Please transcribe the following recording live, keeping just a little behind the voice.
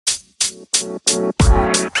You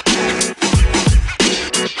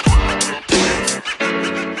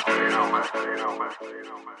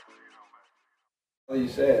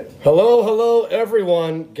say it. Hello,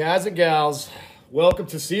 everyone, guys and gals. Welcome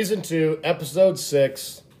to Season 2, Episode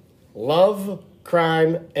 6, Love,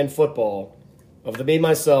 Crime, and Football of the Me,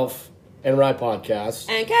 Myself, and Rye podcast.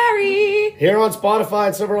 And Carrie! Here on Spotify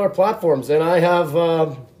and several other platforms. And I have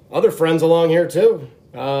other friends along here, too.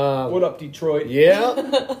 What up, Detroit?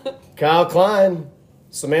 Yeah. Kyle Klein.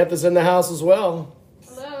 Samantha's in the house as well.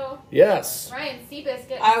 Hello. Yes. Ryan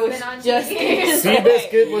Seabiscuit I has was been on just TV.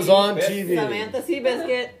 Seabiscuit was on TV. Samantha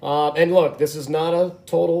Seabiscuit. And look, this is not a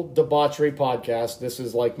total debauchery podcast. This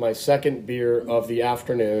is like my second beer of the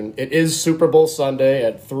afternoon. It is Super Bowl Sunday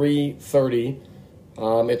at 3:30.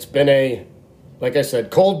 It's been like I said,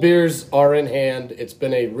 cold beers are in hand. It's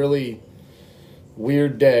been a really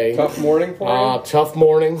weird day. Tough morning for you? Tough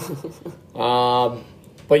morning.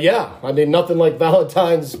 But yeah, I mean, nothing like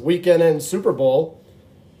Valentine's weekend and Super Bowl.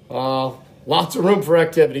 Lots of room for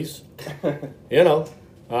activities. You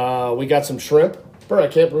know, we got some shrimp. Bro,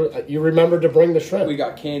 you remembered to bring the shrimp. We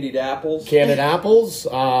got candied apples. Candied apples,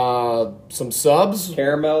 some subs.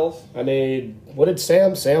 Caramels. I mean, what did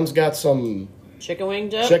Sam? Sam's got some Chicken wing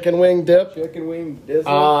dip. chicken wing dip. Chicken wing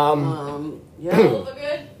dizzle. Yeah. Look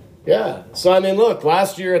good. Yeah. So, I mean, look,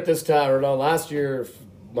 last year,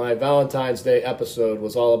 my Valentine's Day episode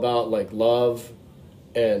was all about, like, love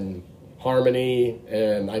and harmony,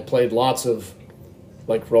 and I played lots of,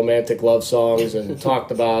 like, romantic love songs and talked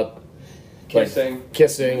about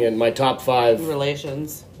kissing and my top 5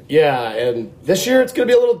 Relations. Yeah, and this year it's going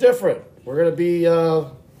to be a little different. We're going to be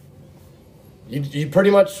you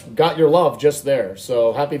pretty much got your love just there.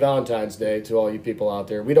 So happy Valentine's Day to all you people out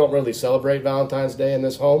there. We don't really celebrate Valentine's Day in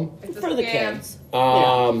this home. It's a For the scam. kids.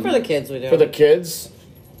 For the kids we do. For the kids.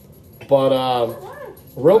 But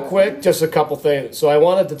real quick, just a couple things. So I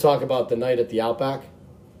wanted to talk about the night at the Outback.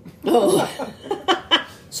 Oh.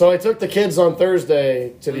 So I took the kids on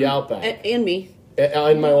Thursday to the Outback. And me.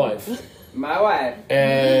 And my wife. My wife.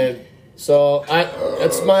 And so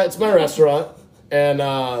it's my restaurant, and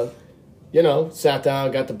you know, sat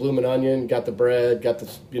down, got the bloomin' onion, got the bread, got the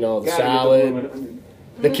salad.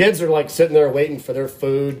 The kids are like sitting there waiting for their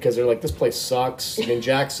food because they're like, this place sucks. I mean,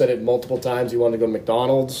 Jack said it multiple times. He wanted to go to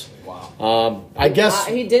McDonald's. Wow. I guess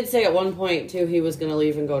He did say at one point too he was going to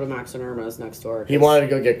leave and go to Max and Irma's next door. he wanted to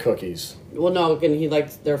go get cookies. Well, no, and he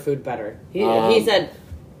liked their food better. He said,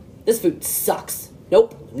 "This food sucks.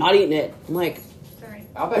 Nope, not eating it." I'm like, Sorry.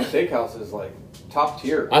 Outback Steakhouse is like top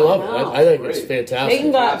tier. I love Wow. it. I think Great. it's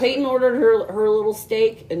fantastic. Peyton ordered her little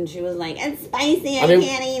steak, and she was like, "It's spicy. I mean,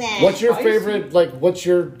 can't eat it." What's your Spicy. favorite? Like, what's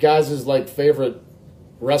your guys' like favorite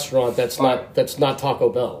restaurant that's not Taco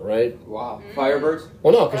Bell, right? Wow. Firebirds?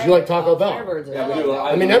 Well, no, because you like Taco Bell. Firebirds are- Yeah, we do.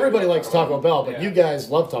 I mean, everybody likes Taco Bell, but Yeah. you guys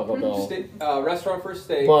love Taco Bell. Restaurant for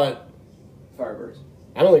steak. But Firebirds.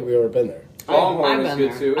 I don't think we've ever been there. Longhorn I've is been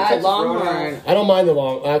good there. too. I Texas Longhorn. Roadhouse. I don't mind the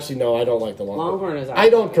long. Actually, no, I don't like the Longhorn. Longhorn is. I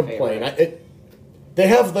don't actually my complain. favorite. They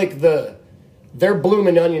have like their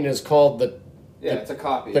bloomin' onion is called the Yeah, it's a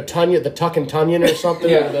copy. Tuck and Tunyon or something.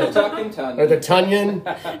 yeah, or the Tuck and Ton. or the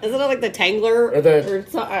Tunyon. Isn't it like the Tangler Or the-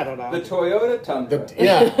 I don't know. The Toyota Tundra.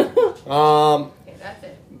 Yeah. Okay, that's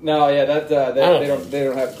it. No, yeah, don't- they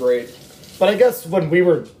don't have great. But I guess when we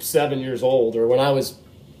were 7 years old, or when I was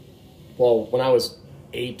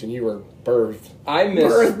 8 and you were birthed. I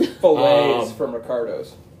miss fillets from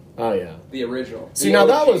Ricardo's, Oh yeah. the original. See, The now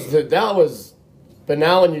OG. that was. But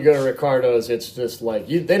now when you go to Ricardo's, it's just like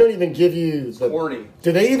they don't even give you the. corny.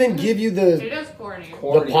 Do they even give you It the is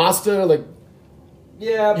corny. pasta? Like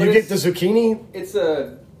Yeah, but you get the zucchini? it's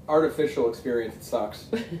a artificial experience. It sucks.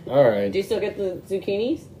 All right. Do you still get the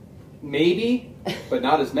zucchinis? Maybe, but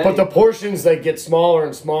not as many. But the portions they get smaller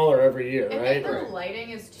and smaller every year, I right? think the lighting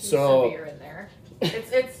is too So- severe in there.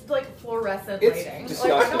 It's like fluorescent It's lighting.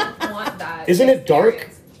 disgusting. Like, I don't want that. Isn't it dark?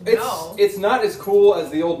 experience. it's No. it's not as cool as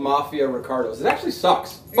the old Mafia Ricardo's. It actually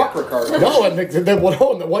sucks. Fuck Ricardo. No, and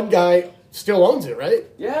the one guy still owns it, right?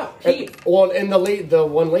 Yeah, And- Pete. well, and the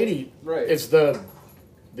one lady Right. is the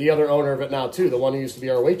other owner of it now too. The one who used to be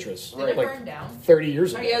our waitress, Did it like burn down? 30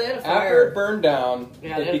 years Oh ago. yeah, they had a After fire. it burned down,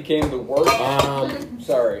 Yeah, it they- became the worst.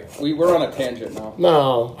 Sorry, we're on a tangent now.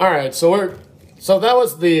 No, all right. So that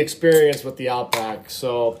was the experience with the Outback.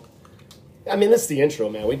 So, I mean, that's the intro,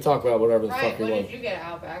 man. We talk about whatever the Right, fuck we what want. did you get at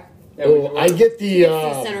Outback? Yeah, Oh, I get the It's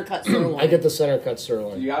the center cut sirloin. I get the center cut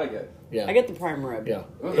sirloin. You gotta get. Yeah, I get the prime rib. yeah.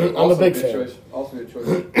 Also I'm a big good fan. Choice. Also a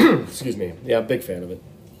good choice. Excuse me. Yeah, big fan of it.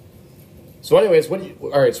 So, anyways,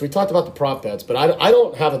 all right, so we talked about the prop bets, but I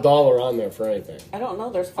don't have $1 on there for anything. I don't know.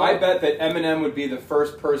 There's 4. I bet that Eminem would be the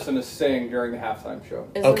first person to sing during the halftime show.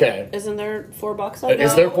 Isn't there $4 on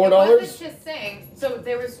Is there? there $4? It wasn't just saying. So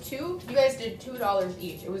there was 2. You guys did $2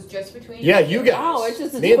 each. It was just between. Yeah, you guys. Oh, it's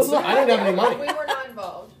just Me and Sid, I didn't have any money. We were not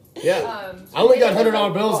involved. Yeah. I only got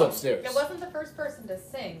 $100 bills upstairs. It wasn't the first person to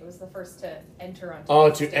sing. It was the first to enter onto. Oh,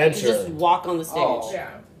 the to stage. enter. You just walk on the stage. Oh. Yeah.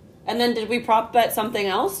 And then did we prop bet something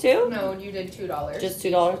else too? No, you did $2. Just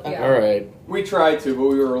 $2? Okay. Yeah. All right. We tried to, but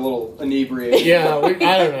we were a little inebriated. Yeah, I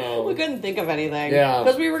don't know. We couldn't think of anything. Yeah.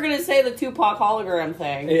 Because we were going to say the Tupac hologram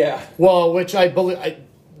thing. Yeah. Well, which I believe...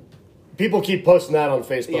 people keep posting that on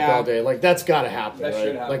Facebook Yeah. all day. Like, that's got to happen, That right?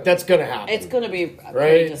 should happen. like, that's going to happen. It's going to be Right?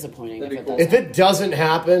 pretty disappointing That'd if be it cool. does. If it doesn't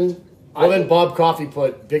happen, well, then Bob Coffey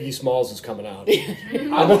put Biggie Smalls is coming out.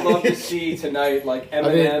 I would love to see tonight, like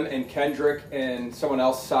Eminem and Kendrick and someone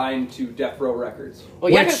else signed to Death Row Records.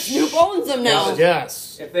 Well, yeah, Which- because Snoop owns them now.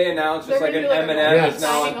 Yes. If they announce They're just like an gonna do, like, a Eminem Yes. is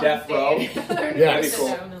now signing on Death Row. stage. They're gonna Yes. sit cool.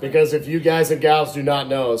 down and, Because if you guys and gals do not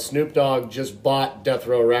know, Snoop Dogg just bought Death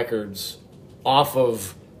Row Records off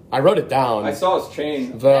of... I wrote it down. I saw his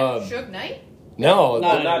chain. the... Suge Knight? No.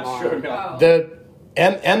 Not the, Not anymore. sure. No. Oh. the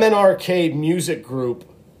MNRK Music Group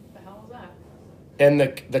What the hell was that? and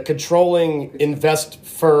the controlling invest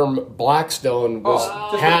firm Blackstone was Oh,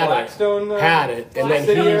 just had the Blackstone, it, had it, and then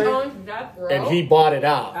Blackstone he owned Death Row? and he bought it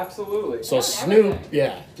out. Absolutely. So Yeah, Snoop, everything.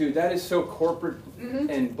 yeah, Dude, that is so corporate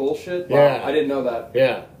and bullshit. Yeah. Wow, I didn't know that.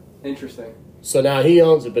 yeah. Interesting. So now he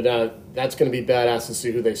owns it, but now that's going to be badass to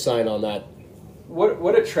see who they sign on that.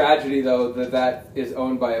 What a tragedy though that is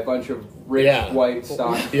owned by a bunch of rich Yeah. white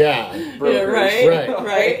stock Yeah, brokers. right, Right.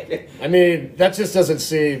 right. I mean that just doesn't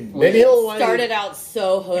seem. Maybe he'll Started out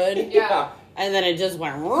so hood, Yeah. and then it just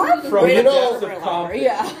went From right the you know- depths of Compton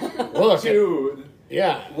Yeah. look. to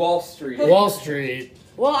Yeah, Wall Street. Wall Street.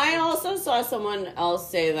 Well, I also saw someone else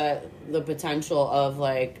say that the potential of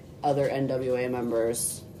like other NWA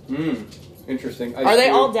members. Interesting. Are they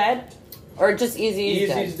all dead? Or just Eazy-E's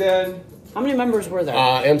Easy's dead? dead. How many members were there?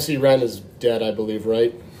 MC Ren is dead, I believe,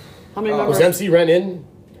 right? How many was members? Was MC Ren in?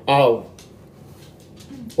 Oh.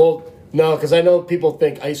 Well, no, because I know people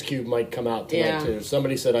think Ice Cube might come out tonight, Yeah. too.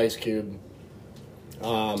 Somebody said Ice Cube.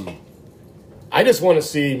 I just want to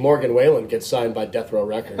see Morgan Wallen get signed by Death Row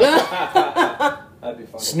Records. That'd be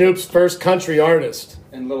fun. Snoop's first country artist.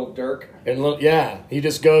 And Little Dirk. And yeah, he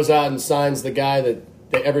just goes out and signs the guy that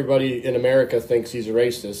everybody in America thinks he's a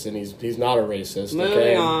racist, and he's not a racist.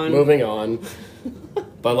 Moving on. Moving on.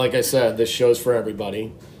 But like I said, this show's for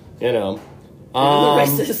everybody. You know. The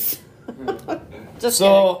racist. Just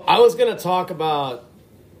So I was gonna talk about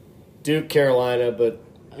Duke, Carolina, but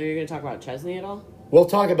kidding. Are you going to talk about Chesney at all? we'll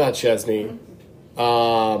talk about Chesney.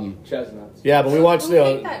 Chestnuts. Yeah, but we watched Who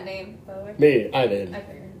picked that name, by the way? me. I did. I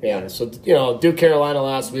figured. Yeah. So Duke, Carolina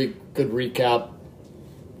last week. Good recap.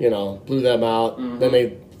 Blew them out. Then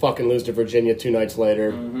they fucking lose to Virginia 2 nights later.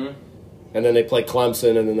 And then they play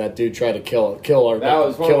Clemson, and then that dude tried to kill our That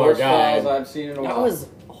was one of kill the our worst guy. fouls I've seen in a while. That was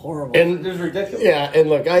horrible. And It was ridiculous. yeah, and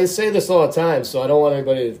look, I say this all the time, so I don't want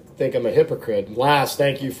anybody to think I'm a hypocrite. Last,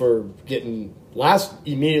 thank you for getting. Last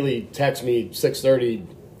immediately text me 6:30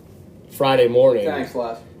 Friday morning, Thanks,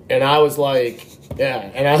 Les. and I was like,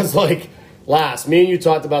 Last, me and you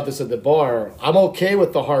talked about this at the bar. I'm okay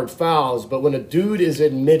with the hard fouls, but when a dude is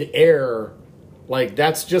in midair, like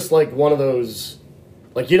that's just like one of those,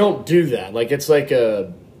 like you don't do that. Like it's like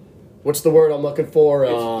a, what's the word I'm looking for?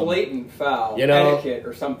 It's blatant foul. Etiquette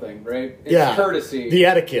or something, right? It's yeah, courtesy. The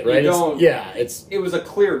etiquette, right? You don't, It was a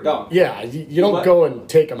clear dunk. Yeah, you don't go and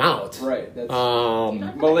take them out. Right. That's You don't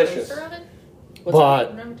have malicious. a toaster oven? But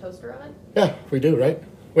You don't have a toaster oven? yeah, we do, right?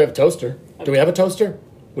 We have a toaster. Do we have a toaster?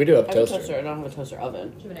 We do have a I have a toaster. toaster. I don't have a toaster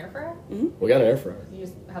oven. Do you have an air fryer? We got an air fryer. You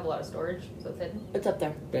just have a lot of storage, so it's hidden. It's up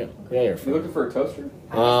there. Yeah, we got an air You fryer. looking for a toaster?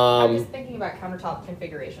 I'm just thinking about countertop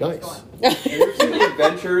configurations. Nice. Go on. Have you ever seen the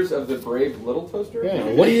adventures of the brave little toaster? Yeah.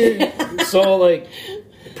 What do you? So like,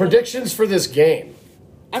 predictions for this game.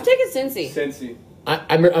 I'm taking Cincy. Cincy.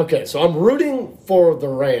 I'm okay. So I'm rooting for the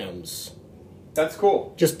Rams That's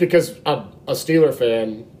cool. just because I'm a Steeler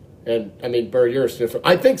fan, and I mean, Burr, you're a Steeler fan.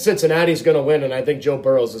 I think Cincinnati's going to win, and I think Joe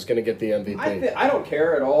Burrows is going to get the MVP. I don't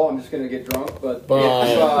care at all. I'm just going to get drunk. But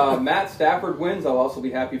But- if Matt Stafford wins, I'll also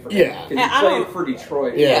be happy for him. Yeah. Because I he played don't- for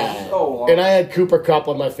Detroit. Yeah. So long. And I had Cooper Kupp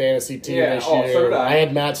on my fantasy team Yeah, this oh, year. so did I.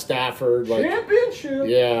 had Matt Stafford. Like, Championship.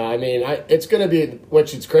 yeah, I mean, it's going to be,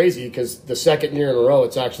 which is crazy because the second year in a row,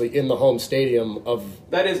 it's actually in the home stadium of.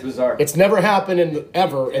 That is bizarre. It's never happened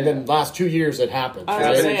ever, and then the last 2 years it happened. I was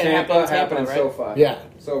right? gonna happened say in it Tampa, happened in happened in Tampa, SoFi. Yeah.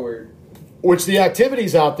 So weird. Which the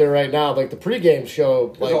activities out there right now, like the pregame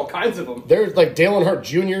show, There's all kinds of them. there's like Dale Earnhardt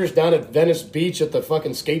Jr.'s down at Venice Beach at the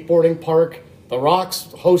fucking skateboarding park. The Rock's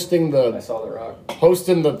hosting I saw the Rock.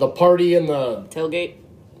 the party in the Tailgate.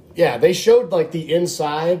 yeah. They showed like the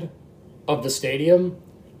inside of the stadium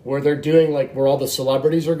where they're doing like where all the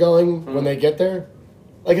celebrities are going when they get there.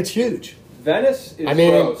 Like it's huge. Venice is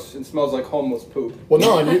gross and smells like homeless poop. Well,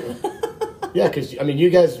 no, and you, yeah, because I mean you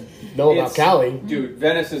guys know about Cali, dude.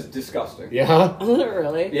 Venice is disgusting. yeah.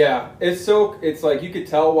 Really? Yeah, it's like you could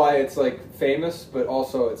tell why it's like famous, but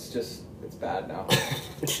also it's bad now.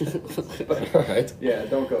 All right. Yeah,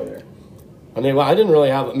 don't go there. I mean, well, I didn't really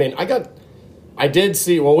have. I mean, I did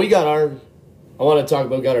see. Well, we got our. I want to talk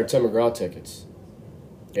about. We got our Tim McGraw tickets.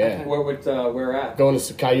 Yeah, Where at? going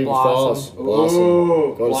to Cayuga Blossom. Falls. Blossom.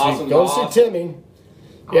 Ooh, Going Blossom. to see Timmy.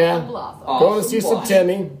 Yeah, Blossom. going to see some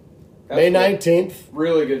Timmy. That's May cool. 19th.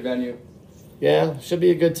 Really good venue. Yeah, should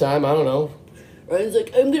be a good time. I don't know. Ryan's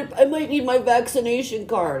like, I might need my vaccination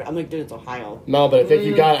card. I'm like, dude, it's Ohio. No, but I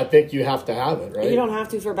think I think you have to have it, right? You don't have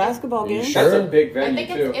to for basketball You games. sure? That's a big I venue think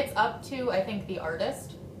too. it's up to the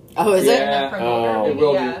artist. Oh, is Yeah. it? And the promoter, Oh. It maybe,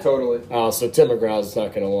 will yeah. be totally. Oh, so Tim McGraw's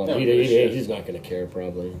not going to want. No, shit. He's not going to care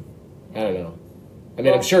probably. I don't know. I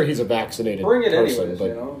mean, I'm sure he's a vaccinated Bring it person, anyways, but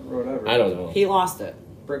you know, or whatever. I don't know. He lost it.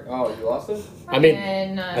 Oh, you lost it? I mean,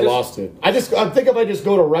 And, I lost it. I think if I just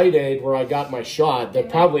go to Rite Aid where I got my shot, they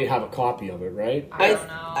probably have a copy of it, right? I don't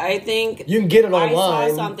know. I think You can get it I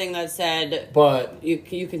online, saw something that said but you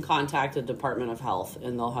can contact the Department of Health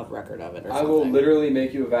and they'll have record of it or I something. will literally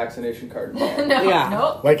make you a vaccination card. no, Yeah.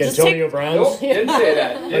 nope. like Just Antonio take- Brown's, Nope, didn't say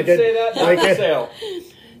that. Didn't Like say that. Not like for it- sale.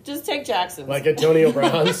 Just take Jackson's. like Antonio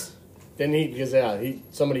Brown's. Then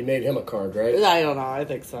somebody made him a card, right? I don't know. I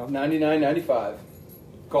think so. $99.95.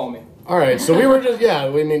 Call me. All right, so we were just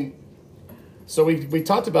so we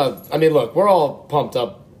talked about. I mean, look, we're all pumped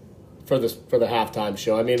up for the halftime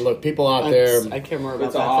show. I mean, look, people out there. I care more about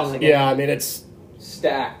It's that awesome. than the Yeah, I mean, it's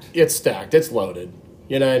Stacked. stacked, it's loaded.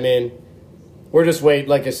 You know what I mean? We're just waiting.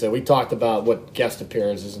 Like I said, we talked about what guest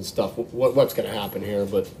appearances and stuff. What's going to happen here?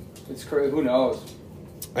 But It's crazy. Who knows?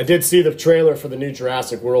 I did see the trailer for the new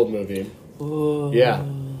Jurassic World movie. Ooh. Yeah,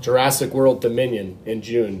 Jurassic World Dominion in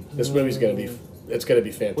June. This movie's going to be. It's going to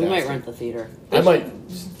be fantastic. We might rent the theater. I might.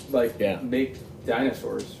 Like, make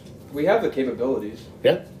dinosaurs. We have the capabilities.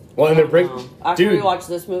 Yeah. Well, and they're bringing. After we Dude, watch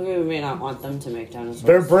this movie, we may not want them to make dinosaurs.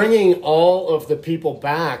 they're bringing all of the people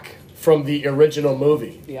back from the original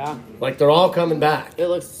movie. Yeah, Like they're all coming back. it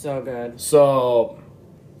looks so good. So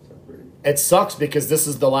it sucks because this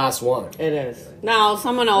is the last one. It is. Now,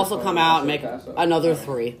 someone else will come out and make another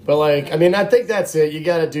 3. But like, I mean, I think that's it. You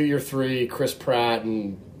got to do your 3, Chris Pratt,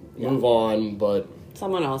 and move on. But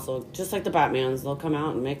Someone else will, just like the Batmans, they'll come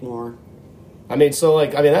out and make more. I mean,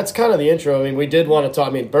 that's kind of the intro. I mean, we did want to talk.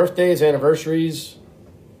 I mean, birthdays, anniversaries.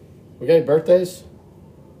 We got any birthdays?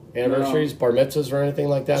 Anniversaries, bar mitzvahs, or anything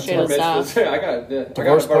like that? Shayna So- Seth. I got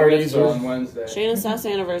Divorce a bar parties mitzvah or- on Wednesday. Shayna Seth's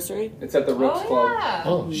anniversary. It's at the Rips Oh, Club. yeah.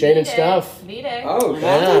 Oh, Shane and V-Day. Steph. V-Day. Oh,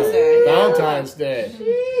 Valentine's Yeah. Day. Valentine's Day.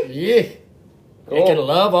 Yeah. Cool. Making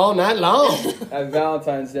love all night long. Happy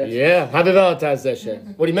Valentine's Day. Yeah. Happy Valentine's Day,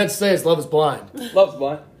 Shane. What he meant to say is love is blind. Love's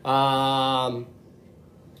blind.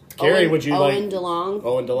 Gary, Owen, would you Owen like... DeLong.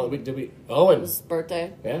 Owen. Owen. His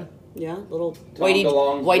birthday. Yeah. Yeah, little Tom Whitey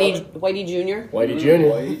DeLong's Whitey Jr. Whitey Jr.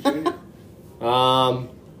 Whitey Jr.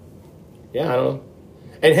 Yeah, I don't know.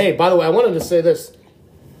 And hey, by the way, I wanted to say this.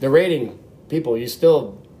 The rating, people, you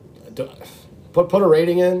still... Put a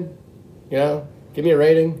rating in. You know? Give me a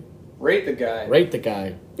rating. Rate the guy. Rate the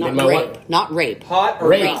guy. Not And my rape. wife- Not rape. Hot or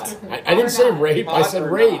Rate. not? I didn't say rape. I Hot said or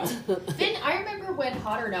rate. not? Didn't I remember when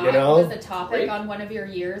Hot or Not You know? was the topic Right. on one of your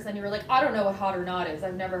years, and you were like, I don't know what Hot or Not is.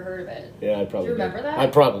 I've never heard of it. Yeah, I probably Do you remember did. that? I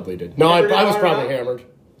probably did. No, I Never did was Hot or probably Not? hammered.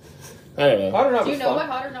 I don't know. Hot or not Do you was know fun. what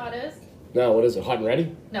Hot or Not is? No, what is it? Hot and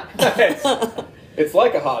ready? No. It's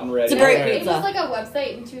like a hot and ready. It's a great Yeah. It pizza. was like a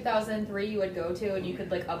website in 2003 you would go to, and you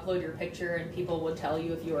could like upload your picture, and people would tell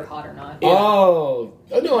you if you were hot or not. Oh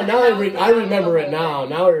no! Now I remember it now.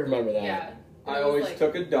 Now I remember that. Yeah. I It was always like-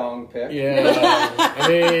 took a dong pic. Yeah. I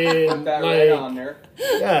mean, Put that right like, on there.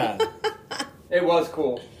 yeah. It was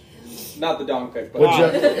cool. Not the dong pic, but Would you,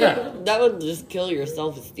 yeah. That would just kill your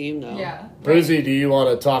self-esteem, though. Yeah. Bruzy, do you want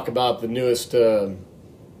to talk about the newest?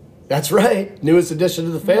 That's right, newest addition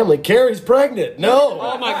to the family. Carrie's pregnant. No.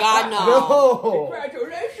 Oh my God, no. No.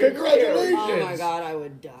 Congratulations. Congratulations. Oh my God, I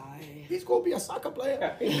would die. He's gonna be a soccer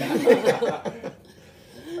player. It's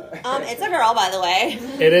a girl, by the way.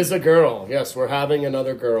 It is a girl. Yes, we're having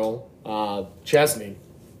another girl. Chesney.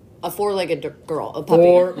 A four-legged girl, a puppy, a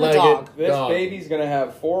Four-legged dog. This dog. baby's gonna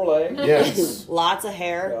have 4 legs. Yes. Lots of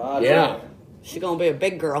hair. God Yeah. damn. She's gonna be a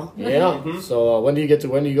big girl. Yeah. So when do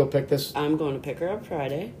you go pick this? I'm going to pick her up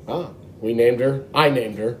Friday. We named her. I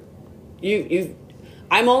named her.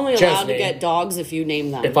 I'm only allowed Chesney. to get dogs if you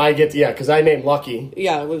name them. If I get, because I named Lucky.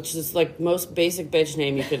 Yeah, which is like most basic bitch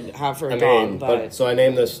name you could have for a dog. But so I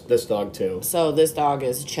named this dog too. so this dog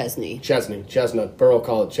is Chesney. Chestnut. Burrow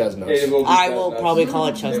call it Chestnuts. I will probably call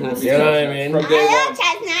it Chestnuts. You know what I mean? From day one.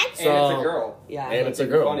 Chestnuts. And it's a girl. Yeah. And it's a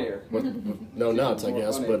girl. Funnier. With no nuts, I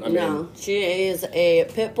guess. funnier. But I mean, No, she is a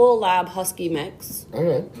pit bull lab husky mix. all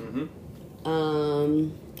right.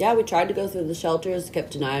 Yeah, we tried to go through the shelters,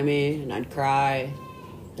 kept denying me, and I'd cry,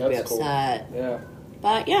 be That's upset. cool. Yeah.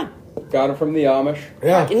 But yeah, Got him from the Amish.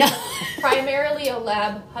 Yeah. no, Primarily a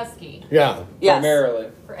lab husky Yeah. yes, Primarily.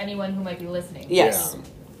 for anyone who might be listening. yes,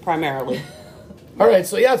 primarily. All right.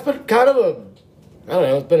 So yeah, it's been kind of I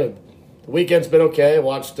don't know. The weekend's been okay. I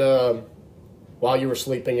watched while you were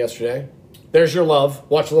sleeping yesterday. There's your love.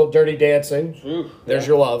 Watch a little Dirty Dancing. Ooh, There's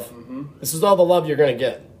your love. This is all the love you're gonna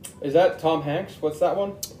get. Is that Tom Hanks? What's that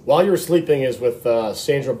one? While You Were Sleeping is with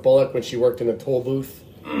Sandra Bullock when she worked in the toll booth.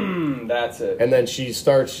 That's it. And then she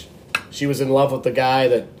was in love with the guy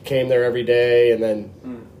that came there every day, and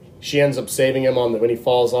then she ends up saving him when he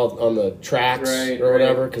falls off on the tracks or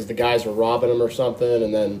whatever, because the guys were robbing him or something,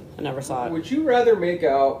 and then... I never saw it. Would you rather make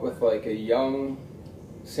out with like a young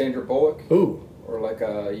Sandra Bullock Ooh. or like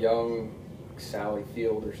a young Sally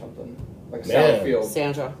Field or something? Like Man. Sally Field.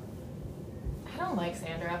 Sandra. I don't like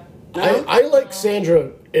Sandra. No? I like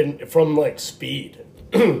Sandra from, like, Speed.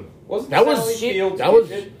 Wasn't That Sally was- Field that was-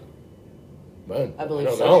 Gidget? Man, I believe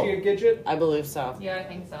don't so. Was she know. a Gidget? I believe so. Yeah, I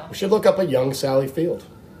think so. We should look up a young Sally Field.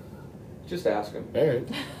 Just asking. All right.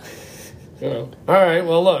 All right,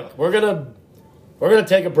 well, look, we're gonna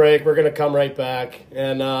take a break. We're gonna come right back,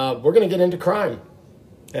 and we're gonna get into crime.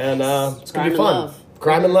 And it's gonna Crime be and fun. love.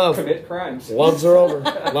 Crime and love. Commit crimes. Loves are over.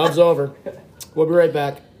 Love's over. We'll be right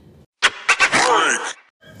back.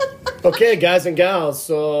 Okay, guys and gals,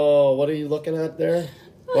 so what are you looking at there?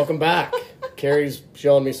 Welcome back. Carrie's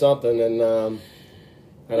showing me something, and I don't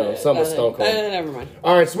know, something with Stone Cold. Never mind.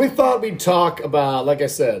 All right, so we thought we'd talk about, like I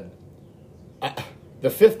said, the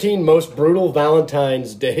 15 most brutal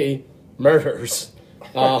Valentine's Day murders.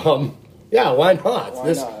 Yeah, why not?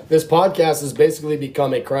 Why not? This podcast has basically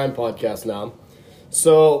become a crime podcast now.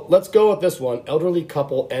 So let's go with this one. Elderly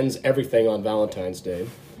couple ends everything on Valentine's Day.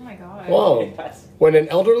 Oh my god. Whoa. Yes. When an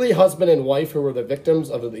elderly husband and wife who were the victims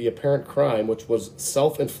of the apparent crime, which was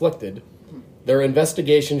self-inflicted, their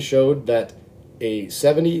investigation showed that a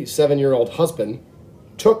 77-year-old husband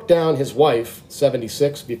took down his wife,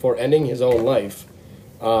 76, before ending his own life.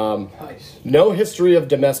 Nice. No history of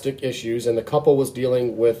domestic issues, and the couple was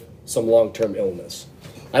dealing with some long-term illness.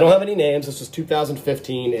 I don't have any names. This was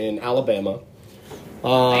 2015 in Alabama.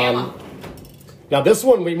 Alabama. Now, this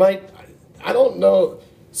one I don't know.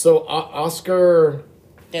 So, Oscar...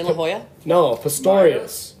 De La Hoya? No,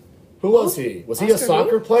 Pistorius. Who was he? Was he a Oscar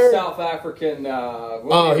soccer who? player? South African.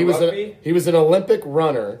 Oh, he was rugby he was an Olympic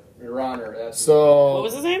runner. runner. That's So What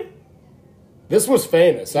was his name? this was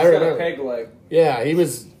famous. I He's got a remember. peg leg. Yeah, he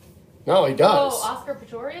was. No, he does. Oh, Oscar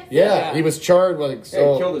Pistorius? yeah, he was charged like He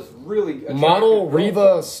so. killed this really attractive Model girl.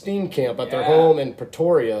 Riva Steenkamp at their Yeah. home in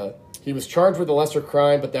Pretoria. He was charged with a lesser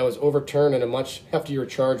crime, but that was overturned and a much heftier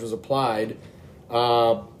charge was applied.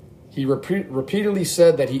 He repeatedly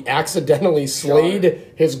said that he accidentally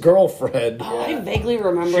slayed his girlfriend, Oh, I vaguely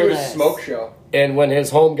remember She was this. smoke show. and when his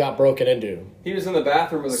home got broken into. He was in the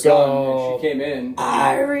bathroom with a So- gun, and she came in.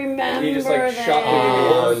 I remember He just like shot through the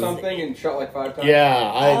door or something and shot like 5 times.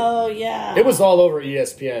 Yeah, Oh, yeah. it was all over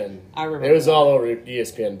ESPN. I remember It was that. all over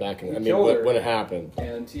ESPN back in. I mean, killed her. when it happened.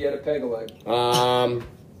 And he had a peg leg.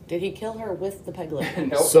 Did he kill her with the peg leg?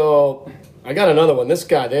 Nope. So I got another one. This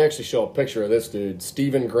guy, they actually show a picture of this dude.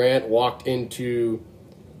 Stephen Grant walked into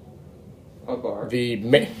A bar. the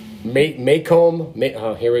Macomb.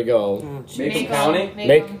 Here we go. Oh, gee.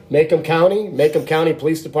 Macomb County? Macomb County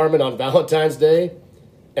Police Department on Valentine's Day,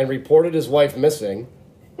 and reported his wife missing.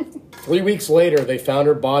 3 weeks later, they found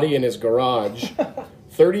her body in his garage.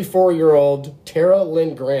 34-year-old Tara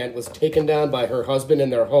Lynn Grant was taken down by her husband in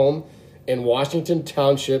their home in Washington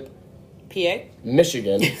Township, PA?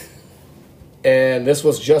 Michigan. And this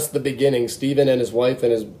was just the beginning. Stephen and his wife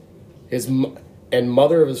and and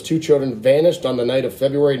mother of his 2 children vanished on the night of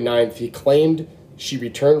February 9th. He claimed she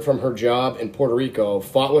returned from her job in Puerto Rico,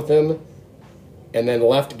 fought with him, and then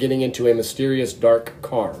left getting into a mysterious dark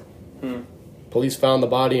car. Police found the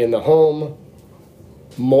body in the home.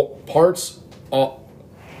 More parts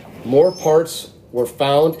were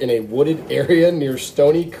found in a wooded area near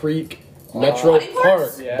Stony Creek Metro Body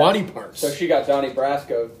parts? Park. Yeah. Body parts. So she got Donnie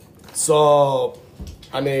Brasco. So,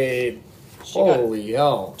 I mean, Holy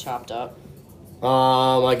hell. Chopped up.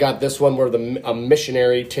 I got this one where a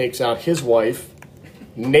missionary takes out his wife.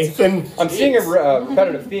 Nathan. I'm seeing a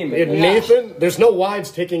repetitive theme. Nathan, there's no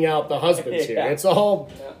wives taking out the husbands here. It's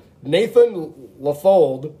all Nathan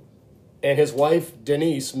Lafold and his wife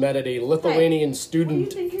Denise met at a Lithuanian student.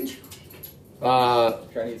 What do you think you're doing?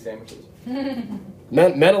 Trying to eat sandwiches.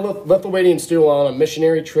 Met a Lithuanian student on a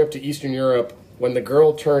missionary trip to Eastern Europe. When the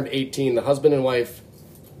girl turned 18, the husband and wife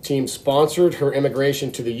team sponsored her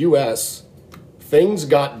immigration to the U.S. Things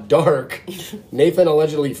got dark. Nathan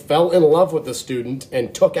allegedly fell in love with the student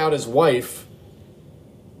and took out his wife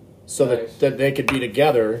so that they could be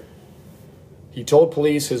together. He told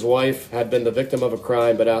police his wife had been the victim of a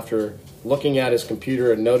crime, but after looking at his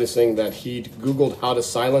computer and noticing that he'd Googled how to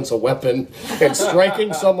silence a weapon and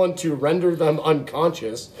striking someone to render them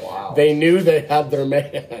unconscious, they knew they had their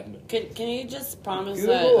man. Can you just promise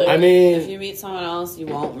Google that it. if you meet someone else, you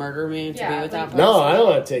won't murder me to be with that person? No, I don't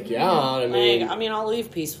want to take you out. I mean, I'll leave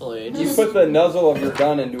peacefully. You put the muzzle of your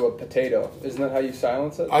gun into a potato. Isn't that how you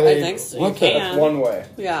silence it? I think so. You can. That's one way.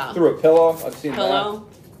 Yeah. Through a pillow. I've seen Pillow.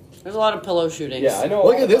 There's a lot of pillow shootings. that. Yeah, I know.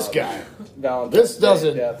 Look all at this about guy. Valentine's This Day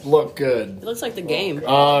doesn't deaths. look good. It looks like the game.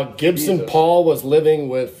 Gibson Jesus. Paul was living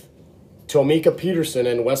with Tomika Peterson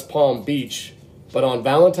in West Palm Beach, but on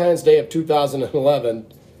Valentine's Day of 2011,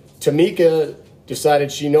 Tomika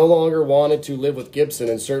decided she no longer wanted to live with Gibson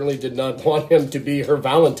and certainly did not want him to be her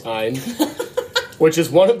Valentine, which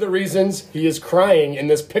is one of the reasons he is crying in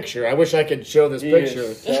this picture. I wish I could show this He picture.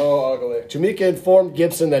 is so ugly. Tamika informed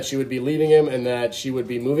Gibson that she would be leaving him and that she would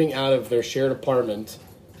be moving out of their shared apartment.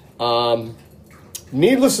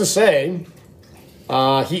 Needless to say,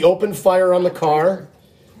 he opened fire on the car,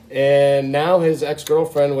 and now his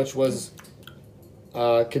ex-girlfriend, which was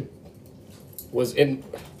in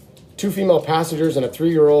 2 female passengers and a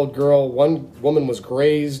 3-year-old girl. One woman was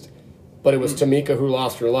grazed, but it was Tamika who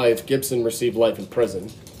lost her life. Gibson received life in prison.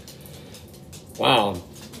 Wow.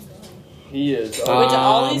 He is. Wait, do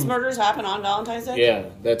all these murders happen on Valentine's Day? Yeah,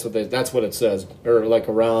 that's what it says. Or like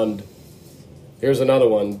around. Here's another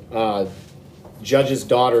one. Judge's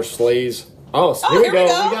daughter slays. Oh, so here we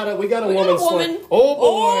go. We got a woman slay. Oh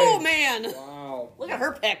boy. Oh man. Wow. Look at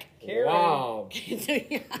her pick. Karen. Wow.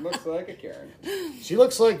 Looks like a Karen. She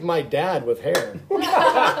looks like my dad with hair.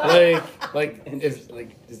 is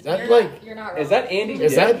that You're not wrong. Is that Andy?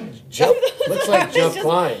 is Dick? that Jeff? Looks like Jeff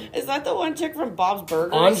Klein. Is that the one chick from Bob's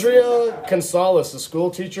Burgers? Andrea Gonzalez, the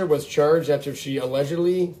school teacher, was charged after she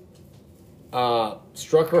allegedly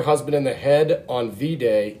struck her husband in the head on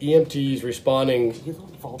V-Day. EMTs responding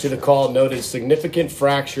to the call noted significant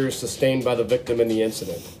fractures sustained by the victim in the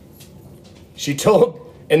incident.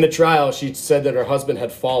 In the trial, she said that her husband had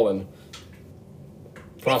fallen.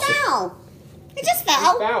 I just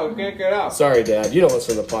fell. Wow, we can't get out. Sorry, Dad. You don't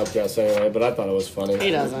listen to the podcast anyway, but I thought it was funny. He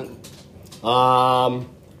doesn't.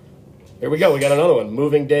 Here we go. We got another one.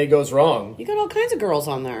 Moving day goes wrong. You got all kinds of girls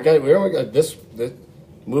on there. We got this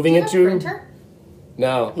moving You have a into. printer?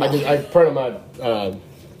 No, I printed my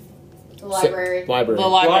The library. library. The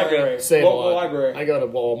library. Library. Save a Local lot. library. I go to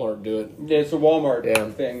Walmart to do it. Yeah, it's a Walmart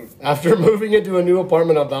Yeah. thing. After moving into a new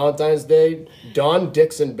apartment on Valentine's Day, Dawn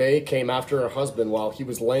Dixon Bay came after her husband while he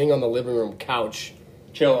was laying on the living room couch.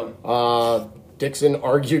 Chilling. Dixon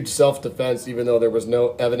argued self-defense even though there was no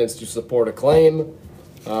evidence to support a claim.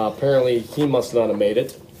 Apparently, he must not have made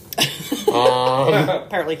it.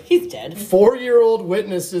 Apparently, he's dead. 4-year-old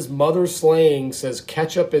witnesses mother slaying says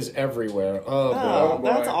ketchup is everywhere. Oh, boy. Oh, boy.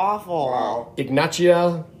 that's awful. Wow.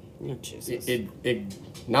 Ignacia Oh, Jesus.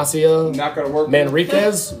 Ignacia Not gonna work.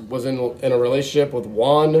 Manriquez was in a relationship with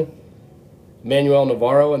Juan Manuel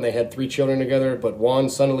Navarro, and they had 3 children together, but Juan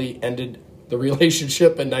suddenly ended the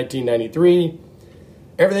relationship in 1993.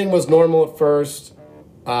 Everything was normal at first.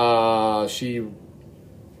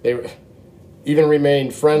 They even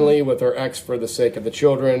remained friendly with her ex for the sake of the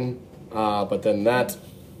children, but then that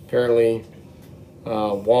apparently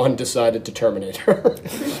Juan decided to terminate her.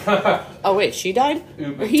 Oh, wait, she died?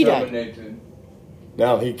 Or he died?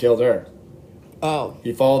 No, he killed her. Oh.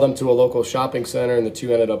 He followed them to a local shopping center, and the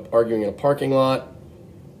two ended up arguing in a parking lot.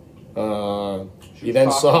 He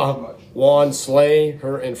then saw Juan slay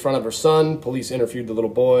her in front of her son. Police interviewed the little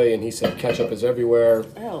boy, and he said ketchup is everywhere.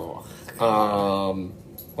 Oh.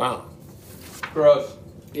 Wow. Gross. What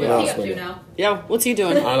What's he else up we to got? now? Yeah, what's he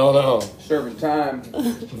doing? I don't know. Serving time.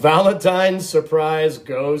 Valentine's surprise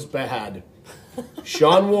goes bad.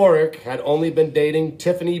 Sean Warwick had only been dating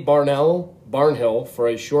Tiffany Barnhill for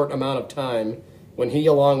a short amount of time when he,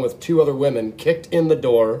 along with 2 other women, kicked in the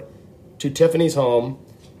door to Tiffany's home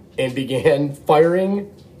and began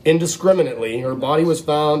firing indiscriminately. Her body was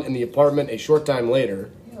found in the apartment a short time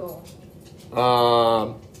later. Ew.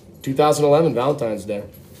 2011 Valentine's Day.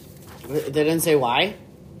 They didn't say why?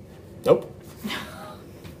 Nope.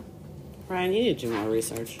 Ryan, you need to do more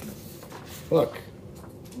research. Look.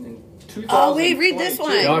 In Oh, wait, read this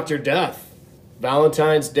 2022. one. Dr. Death.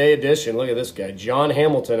 Valentine's Day edition. Look at this guy. John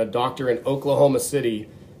Hamilton, a doctor in Oklahoma City,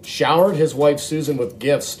 showered his wife Susan with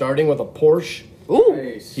gifts, starting with a Porsche. Ooh.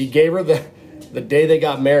 Nice. He gave her the day they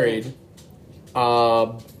got married.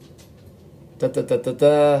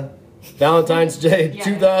 Valentine's Day, Yada,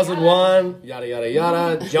 2001, yada, yada,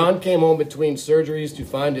 yada. John came home between surgeries to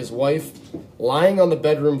find his wife lying on the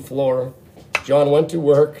bedroom floor. John went to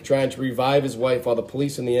work trying to revive his wife while the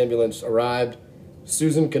police and the ambulance arrived.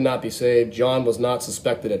 Susan could not be saved. John was not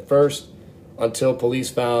suspected at first until police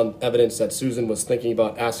found evidence that Susan was thinking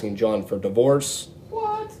about asking John for divorce.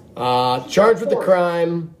 What? Charged with the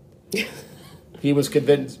crime. He was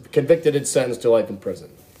convicted and sentenced to life in prison.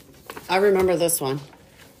 I remember this one.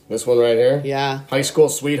 This one right here? Yeah. High school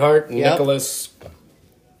sweetheart, Yep. Nicholas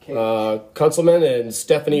Kunzelman and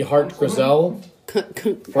Stephanie Hart Grizel.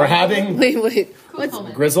 We're having Wait. What's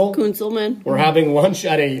Kunzelman. Grizzle. Kunzelman? We're having lunch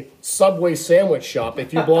at a Subway sandwich shop a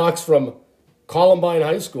few blocks from Columbine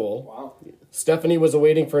High School. Wow. Stephanie was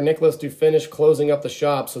waiting for Nicholas to finish closing up the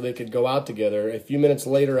shop so they could go out together. A few minutes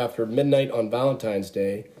later, after midnight on Valentine's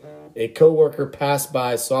Day, a co-worker passed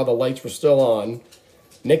by, saw the lights were still on.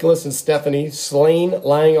 Nicholas and Stephanie slain,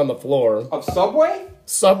 lying on the floor. Of Subway?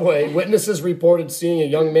 Subway, witnesses reported seeing a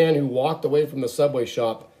young man who walked away from the Subway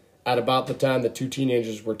shop at about the time the two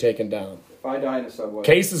teenagers were taken down. If I die in a Subway.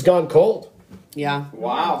 Case has gone cold. Yeah.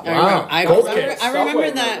 Wow. Wow. I Cold remember, case. I remember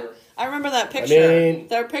Subway that. burger. I remember that picture. mean-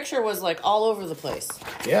 Their picture was like all over the place.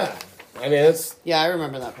 Yeah. I mean, it's... Yeah, I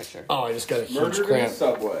remember that picture. Oh, I just got a huge Murdered in a cramp.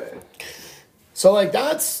 Subway. So, like,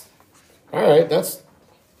 that's... All right, that's...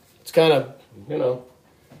 It's kind of, you know,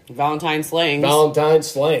 Valentine slayings. Valentine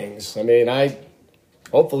slayings. I mean,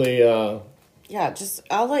 hopefully, Yeah, just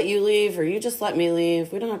I'll let you leave, or you just let me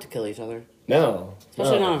leave. We don't have to kill each other, no.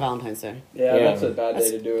 especially no. not on Valentine's Day. Yeah, Yeah. that's a bad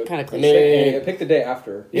That's day to do it. kind of I cliche. mean, Pick the day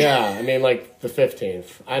after. yeah, I mean, like, the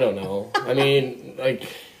 15th. I don't know. I mean, like,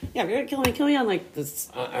 Yeah, if you're gonna kill me on like this.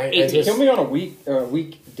 I Kill just... me on a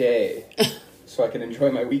weekday, so I can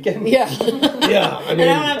enjoy my weekend. Yeah, Yeah, I and I don't mean...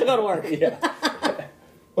 have to go to work. Yeah.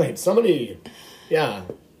 Wait, somebody... Yeah.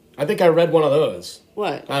 I think I read one of those.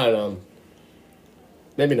 What? I don't know.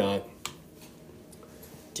 Maybe not.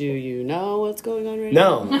 Do you know what's going on right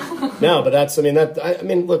No, no, but that's. I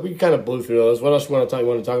mean, look, we kind of blew through those. What else you want to talk? You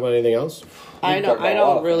want to talk about anything else? I We can talk don't. I about all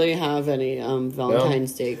don't of really have any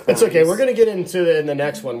Valentine's Day. Crimes. It's okay. We're gonna get into in the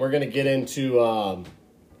next one. We're gonna get into.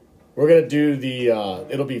 We're gonna do the.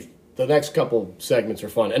 It'll be the next couple segments are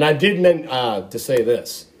fun, and I did meant to say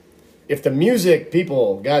this. If the music,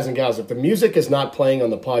 people, guys and gals, if the music is not playing on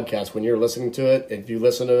the podcast when you're listening to it, if you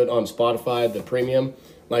listen to it on Spotify, the premium,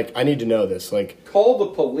 like, I need to know this. Like, Call the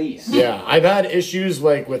police. yeah, I've had issues,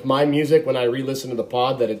 like, with my music when I re-listen to the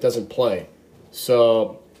pod that it doesn't play.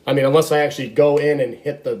 So, I mean, unless I actually go in and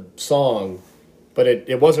hit the song, but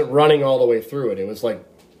it wasn't running all the way through it. It was, like,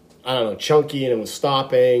 I don't know, chunky, and it was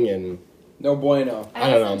stopping, and No bueno. I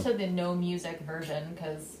don't listened to the no music version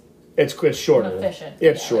because it's shorter. efficient.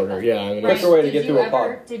 It's Yeah, shorter, like that. yeah. I mean, Quicker it's- way to get through a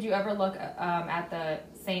pod. Did you ever look at the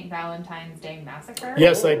St. Valentine's Day Massacre?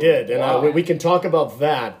 yes, I did, and Wow. we can talk about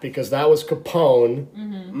that because that was Capone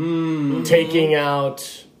taking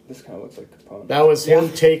out. This kind of looks like Capone. That was him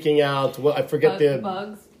taking out. Well, I forget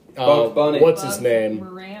Bugs. Bugs Bunny. What's Bugs his name?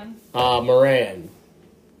 Moran. Moran.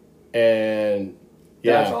 And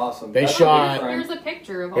yeah, That's awesome. They That's a shot. big There's a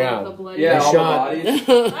picture of all Yeah. of the blood. Yeah, They all shot- the bodies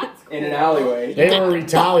That's cool. in an alleyway. They were Bodies hit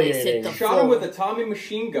retaliating, the- Shot him with a Tommy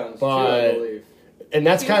machine guns too, I But- believe. and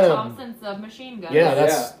that's Two kind of Thompson submachine guns. yeah,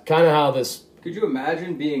 that's kind of how this. Could you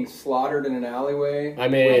imagine being slaughtered in an alleyway I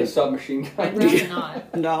mean- with a submachine I'd gun? rather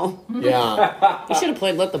not. No, Yeah, you should have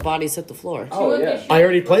played "Let the Bodies Hit the Floor." Oh, Two of the yeah. shooters I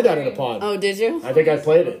already played were that in a wearing pod. Oh, did you? I think I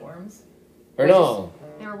played it, uniforms. or no?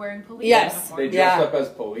 They were wearing police Yes. They uniforms. dressed Yeah. up as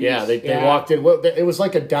police. Yeah, they Yeah. walked in. Well, it was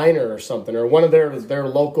like a diner or something, or one of their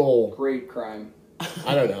local. Great crime.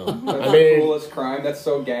 I don't know. That's I the mean, coolest crime. That's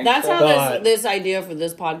so gangster. That's how But- this idea for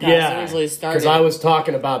this podcast yeah, originally started. because I was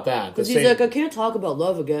talking about that. Because The he's same- like, I can't talk about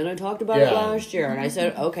love again. I talked about it Yeah. last year, and I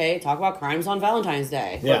said, okay, talk about crimes on Valentine's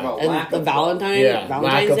Day. Yeah. About And lack the of love. Yeah, lack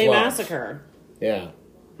Valentine's of Day love. massacre. yeah,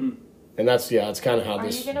 and that's kind of how Are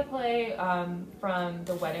this. you gonna play from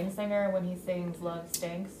The Wedding Singer when he sings "Love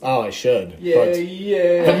Stinks"? Oh, I should. Yeah, But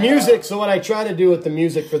yeah. the music. So what I try to do with the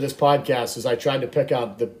music for this podcast is I tried to pick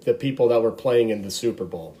out the people that were playing in the Super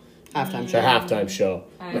Bowl, Halftime the show. halftime show,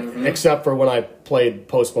 I- except for when I played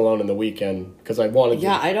Post Malone in the weekend because I wanted.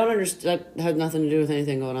 Yeah, to, I don't understand. That had nothing to do with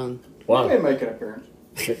anything going on. wow. They make an appearance.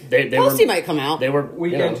 They Kelsey might come out. They were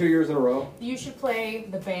Weekend 2 years in a row. You should play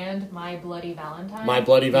the band My Bloody Valentine. My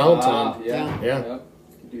Bloody Valentine. Yeah. Yeah.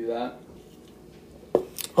 Do that.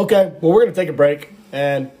 Okay, well, we're going to take a break,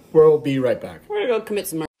 and we'll be right back. We're gonna go commit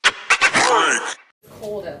some.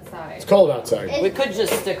 Cold outside. It's cold outside. We could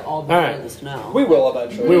just stick all the right. in the snow. We will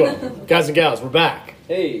eventually. We will. Guys and gals, we're back.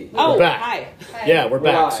 Hey. Oh, We're back. hi. Yeah, we're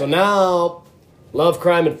back. live. So now, love,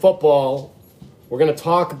 crime, and football, we're going to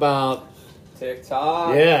talk about,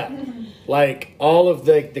 TikTok. yeah, like all of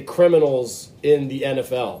the criminals in the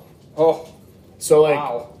NFL. Oh. So, like,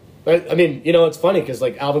 Wow. I mean, you know, it's funny because,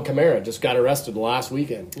 like, Alvin Kamara just got arrested last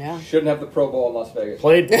weekend. Yeah. Shouldn't have the Pro Bowl in Las Vegas.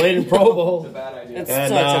 Played in Pro It's a Bowl. bad idea. It's And,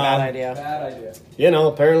 such a bad idea. Bad idea. You know,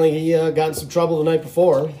 apparently he got in some trouble the night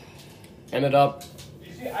before. Ended up,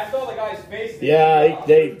 You see, I saw the guy's face. yeah, It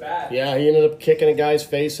was bad. he ended up kicking a guy's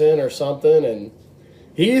face in or something. And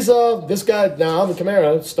he's, this guy, now, Alvin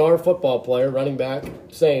Kamara, star football player, running back,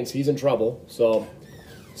 Saints, he's in trouble. So,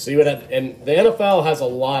 see what and the NFL has a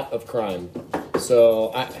lot of crime.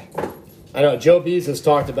 So, I know Joe Bees has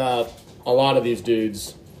talked about a lot of these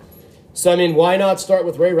dudes. So, I mean, why not start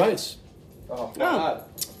with Ray Rice? Oh, God.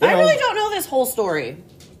 I really don't know this whole story.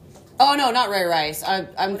 Oh no, not Ray Rice.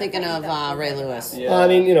 I'm thinking of Ray Lewis. Yeah. I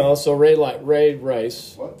mean, you know, so Ray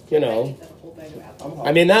Rice, What? you know.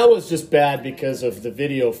 I mean, that was just bad because of the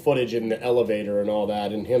video footage in the elevator and all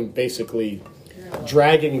that, and him basically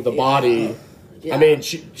dragging the body. Yeah. I mean,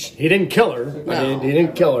 he didn't kill her. I No. mean, he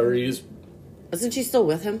didn't kill her. He just, Isn't she still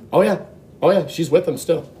with him? oh yeah, she's with him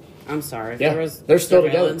still. I'm sorry. If Yeah, there was they're still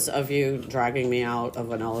together. surveillance of you dragging me out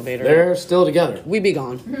of an elevator. They're still together. We'd be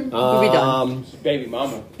gone. We'd be done. Baby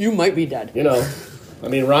mama. You might be dead. You know, I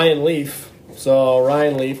mean, Ryan Leaf. So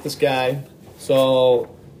Ryan Leaf, this guy.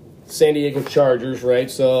 So San Diego Chargers, right?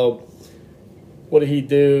 So what did he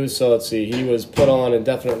do? So let's see. He was put on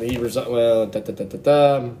indefinitely. He resigned. Well,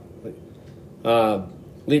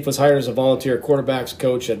 Leaf was hired as a volunteer quarterbacks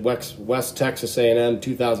coach at West Texas A&M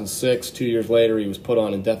 2006. 2 years later, he was put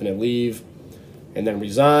on indefinite leave and then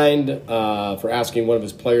resigned for asking one of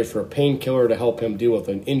his players for a painkiller to help him deal with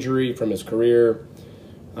an injury from his career.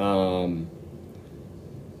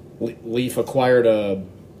 Leaf acquired a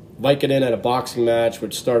Vicodin at a boxing match,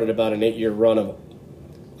 which started about an 8-year run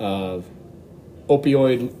of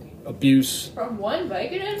opioid abuse. From one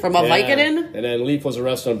Vicodin? From a Yeah. Vicodin? And then Leaf was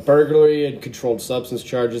arrested on burglary and controlled substance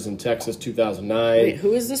charges in Texas 2009. Wait,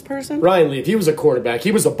 who is this person? Ryan Leaf, he was a quarterback.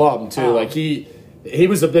 He was a bum, too. Oh. Like, he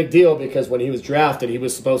was a big deal because when he was drafted, he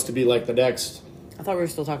was supposed to be, like, the next... I thought we were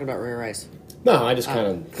still talking about Ray Rice. No, I just kind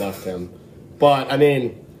of left him. But, I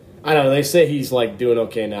mean, I don't know. They say he's, like, doing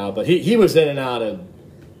okay now. But he was in and out of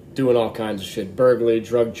doing all kinds of shit. Burglary,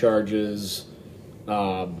 drug charges.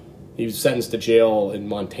 He was sentenced to jail in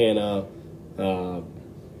Montana.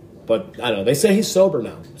 But, I don't know. They say he's sober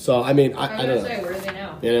now. So, I mean, I I'm don't gonna know. say, where is he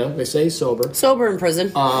now? You know, they say he's sober. Sober in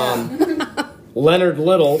prison. Leonard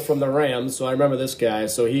Little from the Rams. So I remember this guy.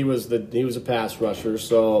 So he was a pass rusher.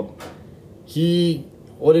 So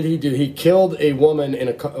what did he do? He killed a woman in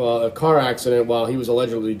a car accident while he was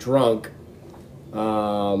allegedly drunk.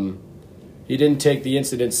 He didn't take the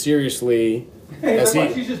incident seriously She's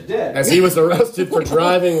just dead. as he was arrested for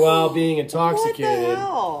driving while being what intoxicated. the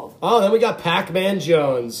hell? Oh, then we got Pac-Man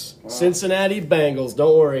Jones, Cincinnati Bengals.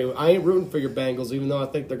 Don't worry, I ain't rooting for your Bengals, even though I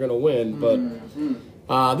think they're going to win.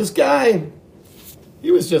 But this guy, he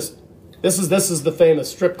was just. This is the famous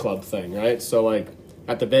strip club thing, right? So like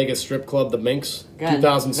at the Vegas strip club, the Minx, Again,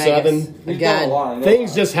 2007. Vegas. He's Again. done a lot, I know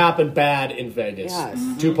Things that. just happened bad in Vegas. Yes.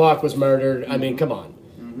 Tupac was murdered. I mean, come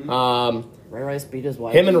on. Ray Rice beat his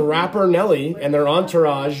wife. Him and rapper Nelly and their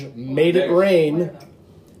entourage made it rain. Him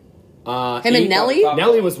and Nelly?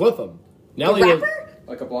 Nelly was with them. Nelly was Rapper?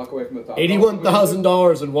 Like a block away from the top.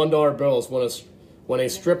 $81,000 in $1 bills. When a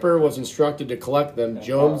stripper was instructed to collect them,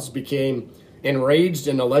 Jones became enraged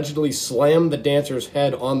and allegedly slammed the dancer's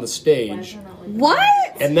head on the stage. What?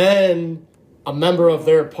 And then a member of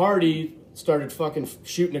their party started fucking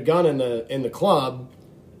shooting a gun in the club.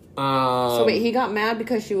 So wait, he got mad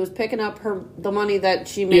because she was picking up the money that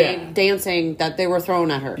she made dancing that they were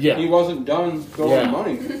throwing at her. Yeah. He wasn't done throwing Yeah.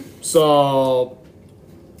 money. So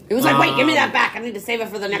He was like, wait, give me that back. I need to save it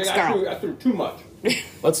for the next girl. I threw too much.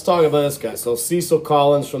 let's talk about this guy. So Cecil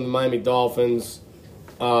Collins from the Miami Dolphins.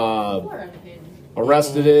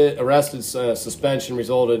 Arrested, suspension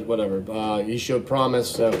resulted, whatever. He showed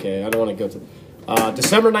promise. Okay, I don't want to go to.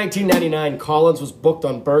 December 1999, Collins was booked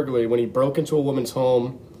on burglary when he broke into a woman's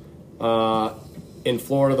home in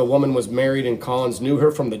Florida. The woman was married and Collins knew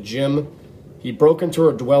her from the gym. He broke into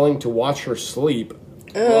her dwelling to watch her sleep.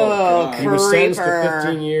 Oh, He was sentenced to creeper.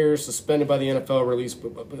 15 years, suspended by the NFL, released.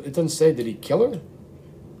 But it doesn't say, did he kill her?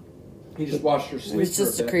 He just watched her sleep. He's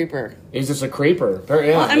just for a bit. creeper. He's just a creeper.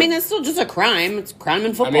 Yeah. Well, I mean, it's still just a crime. It's a crime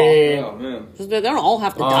in I football. mean, Oh man, They don't all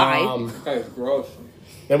have to die. that guy's gross.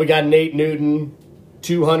 then we got Nate Newton,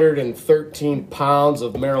 213 pounds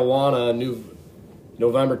of marijuana,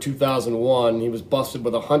 November 2001. He was busted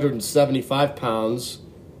with 175 pounds,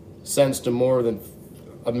 sentenced to more than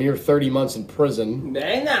a mere 30 months in prison.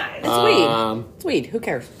 Very nice. It's weed. It's weed. Who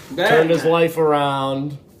cares? Turned his life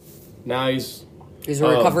around. Now he's He's a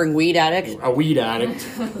recovering weed addict. a weed addict.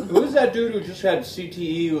 Who's that dude who just had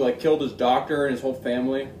CTE who like killed his doctor and his whole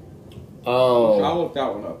family? Oh, I'll look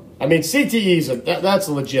that one up. I mean, CTE's that's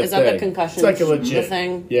a legit Is that thing. the concussion? It's like a legit the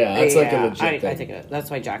thing. Yeah, it's like a legit I thing. think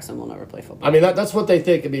that's why Jackson will never play football. I mean, that's what they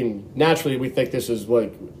think. I mean, naturally, we think this is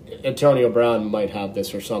like Antonio Brown might have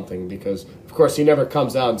this or something because, of course, he never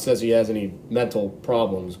comes out and says he has any mental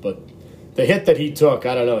problems. But the hit that he took,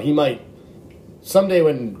 I don't know. He might someday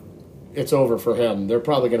when it's over for him, they're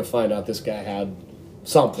probably going to find out this guy had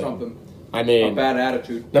something. I A mean, bad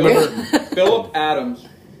attitude. remember Philip Adams.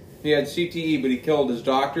 He had CTE, but he killed his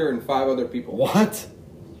doctor and 5 other people. what?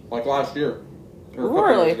 Like last year. Or a couple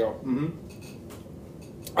Really? years ago.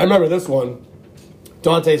 Mm-hmm. I remember this one,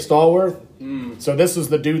 Dante Stallworth. So this is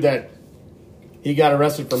the dude that he got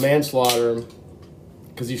arrested for manslaughter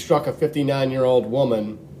because he struck a 59-year-old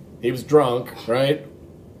woman. He was drunk, right?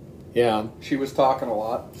 Yeah. She was talking a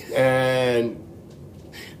lot. And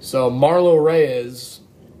so Marlo Reyes,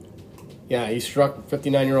 yeah, he struck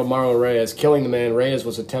 59-year-old Marlo Reyes, killing the man. Reyes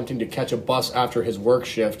was attempting to catch a bus after his work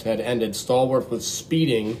shift had ended. Stallworth was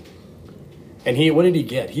speeding. And what did he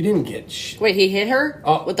get? He didn't get Wait, he hit her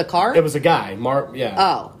with the car? It was a guy. Yeah.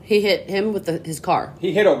 Oh, he hit him with his car.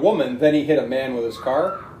 He hit a woman, then he hit a man with his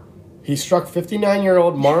car. He struck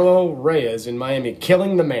 59-year-old Marlo Reyes in Miami,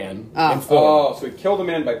 killing the man in Florida. Oh, so he killed a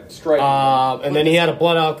man by striking him. And then he had a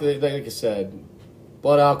blood alcohol, like I said,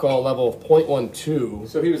 blood alcohol level of 0.12.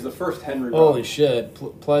 So he was the first Henry. Holy shit.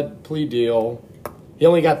 Plea deal. He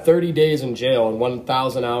only got 30 days in jail and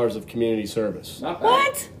 1,000 hours of community service. Not bad.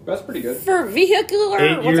 What? That's pretty good. For vehicular...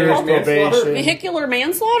 8 what's it years called? probation. Vehicular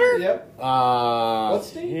manslaughter? Yep. Uh, What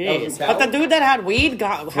state? That was in Jeez. But the Cali? dude that had weed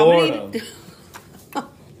got... How Florida. many...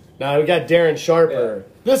 Now we got Darren Sharper.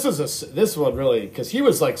 This one really, because he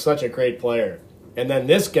was like such a great player, and then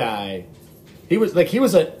this guy, he was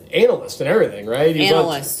an analyst and everything, right? He was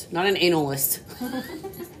Analyst, not an analyst.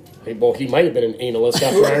 well, he might have been an analyst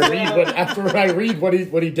after I read what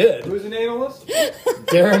he did. Who's an analyst?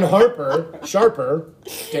 Darren Sharper.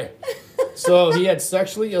 So he had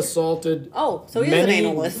sexually assaulted. Oh, so he's an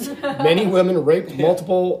analyst. Many women, raped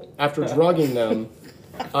multiple after drugging them.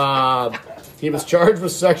 He was charged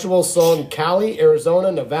with sexual assault in Cali,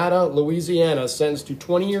 Arizona, Nevada, Louisiana, sentenced to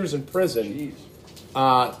 20 years in prison.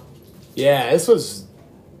 Jeez. Yeah, this was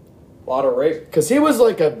A lot of rape. because he was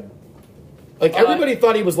everybody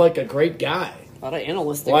thought he was like a great guy. A lot of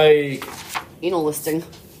analysting. Like, Anal-listing.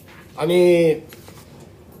 I mean,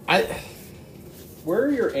 Where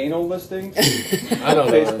are your anal listings? I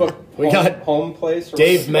don't know. Facebook. We got home place. Or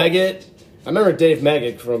Dave Meggett. I remember Dave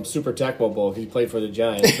Meggett from Super Tecmo Bowl. He played for the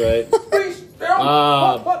Giants, right?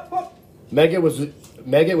 What?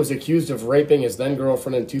 Meggett was accused of raping his then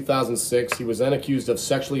girlfriend in 2006. He was then accused of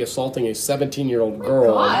sexually assaulting a 17-year-old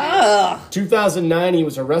girl. Ugh. 2009, he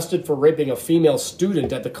was arrested for raping a female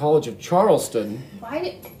student at the College of Charleston.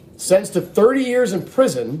 Sentenced to 30 years in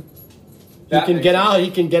prison. He can get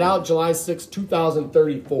out July 6,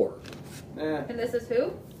 2034. Eh. And this is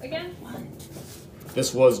who again?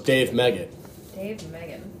 This was Dave Meggett. Dave and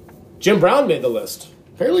Megan. Jim Brown made the list.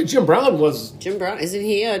 Apparently Jim Brown was Jim Brown, isn't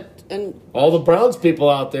he all the Browns people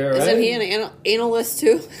out there, right? Isn't he an analyst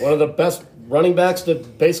too? One of the best running backs to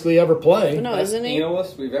basically ever play. No, Best isn't he?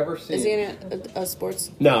 analyst we've ever seen. Is he a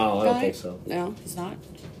sports No, I don't guy? think so. No, he's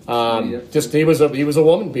not. Just he was a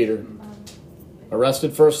woman beater.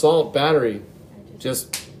 Arrested for assault, battery.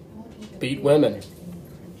 Just beat women.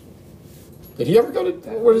 Did he ever go to,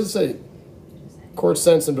 what does it say? Court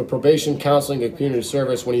sentenced him to probation, counseling, and community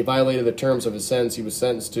service. When he violated the terms of his sentence, he was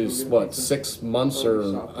sentenced to, 6 months or,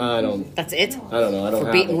 I don't That's it? know. I don't For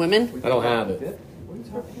have beating it. women? I don't have it.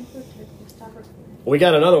 We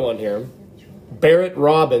got another one here. Barrett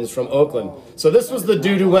Robbins from Oakland. So this was the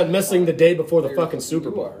dude who went missing the day before the fucking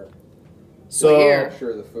Super Bowl. So Here.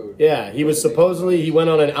 Sure, the food. yeah, he went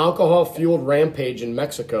on an alcohol-fueled rampage in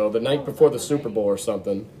Mexico the night before the Super Bowl or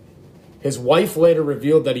something. His wife later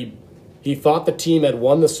revealed that he thought the team had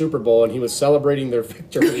won the Super Bowl and he was celebrating their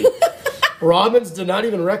victory. Robbins did not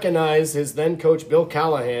even recognize his then coach Bill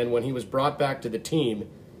Callahan when he was brought back to the team.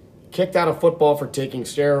 Kicked out of football for taking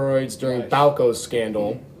steroids during Balco's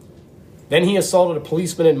scandal. Then he assaulted a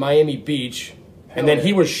policeman in Miami Beach. and then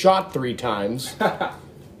he was shot 3 times.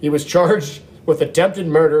 He was charged with attempted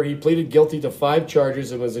murder. He pleaded guilty to 5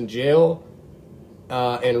 charges and was in jail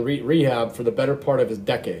and rehab for the better part of his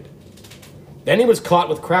decade. Then he was caught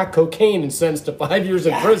with crack cocaine and sentenced to 5 years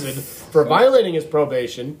in prison for violating his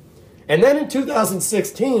probation. And then in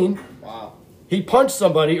 2016, he punched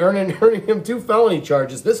somebody, earning him 2 felony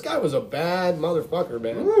charges. This guy was a bad motherfucker,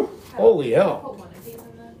 man. Woo. Holy hell.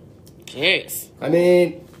 Jeez. I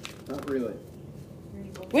mean... Not really.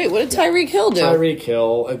 Wait, what did Tyreek Hill do? Tyreek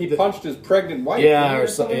Hill. He punched his pregnant wife. Yeah, or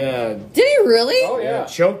something. Yeah. Did he really? Oh, yeah.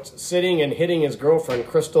 Choked, sitting, and hitting his girlfriend,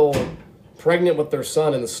 Crystal, pregnant with their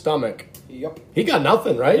son, in the stomach. Yep. He got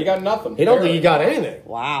nothing, right? He got nothing. He don't think he got anything.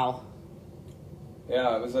 Wow.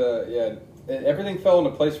 Yeah, it was everything fell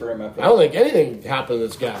into place for him after I don't think anything happened to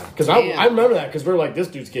this guy. Because I remember that, because we were like, this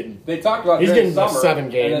dude's getting... They talked about He's during getting summer, 7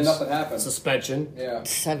 games. and then nothing happened. Suspension. Yeah.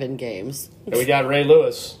 7 games. And we got Ray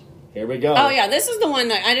Lewis. Here we go. Oh, yeah, this is the one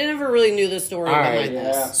that I never really knew the story behind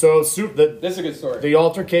this. So this is a good story. The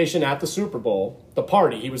altercation at the Super Bowl, the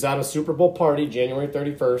party. He was at a Super Bowl party, January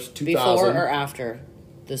 31st, 2000. Before or after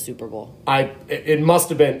the Super Bowl? It must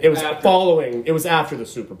have been. It was after. It was after the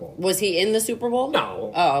Super Bowl. Was he in the Super Bowl?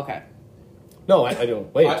 No. Oh, okay. No, I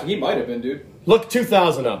don't. Wait. He might have been, dude. Look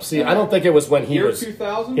 2000 up. See, I don't think it was when he was...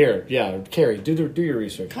 2000? Here, yeah. Carrie, do your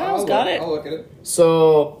research. Kyle's got it. I'll look at it.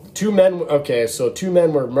 So, 2 men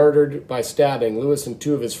were murdered by stabbing. Lewis and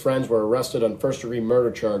 2 of his friends were arrested on first-degree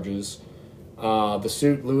murder charges. The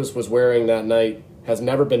suit Lewis was wearing that night has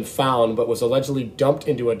never been found, but was allegedly dumped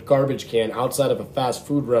into a garbage can outside of a fast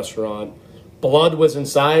food restaurant. Blood was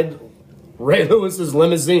inside Ray Lewis's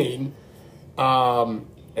limousine, and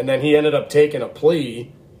then he ended up taking a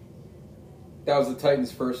plea. That was the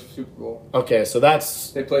Titans' first Super Bowl. Okay, so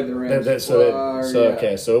that's... They played the Rams.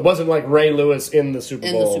 Okay, so it wasn't like Ray Lewis in the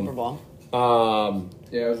Super Bowl. In the Super Bowl.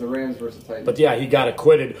 Yeah, it was the Rams versus the Titans. But yeah, he got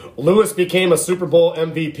acquitted. Lewis became a Super Bowl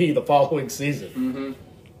MVP the following season. Mm-hmm.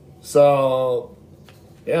 So,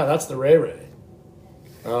 yeah, that's the Ray.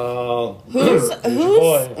 Who's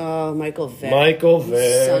boy? Oh, Michael Vick. Michael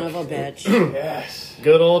Vick. Son of a bitch. Yes.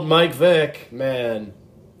 Good old Mike Vick, man.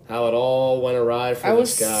 How it all went awry for I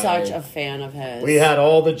was this guy. such a fan of his. We had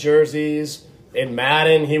all the jerseys. In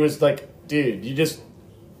Madden, he was like, dude,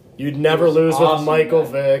 you'd never lose awesome, with Michael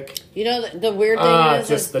man. Vick. You know, the weird thing is...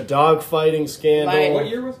 Just the dog fighting scandal. What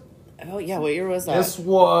year was it? Oh, yeah, what year was that? This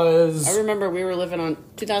was... I remember we were living on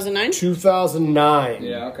 2009? 2009.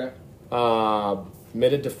 Yeah, okay.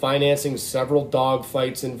 Admitted to financing several dog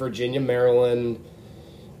fights in Virginia, Maryland.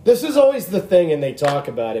 This is always the thing, and they talk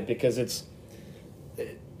about it because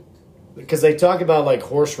they talk about like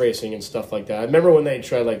horse racing and stuff like that. I remember when they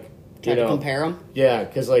tried to compare them. Yeah,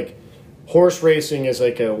 because like horse racing is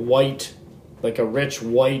like a rich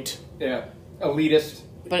white, elitist,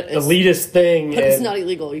 elitist thing. But it's not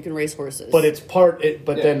illegal. You can race horses. But it's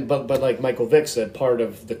but like Michael Vick said, part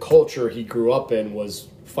of the culture he grew up in was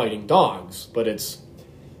fighting dogs. But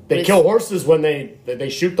they kill horses when they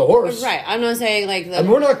shoot the horse. Right. I'm not saying like the... And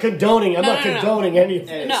we're not condoning... I'm not condoning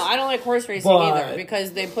anything. No, I don't like horse racing either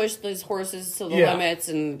because they push these horses to the limits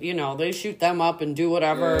and, they shoot them up and do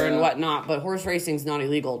whatever and whatnot. But horse racing's not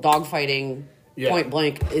illegal. Dog fighting, point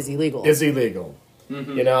blank, is illegal. Is illegal.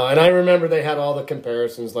 Mm-hmm. And I remember they had all the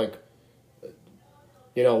comparisons like,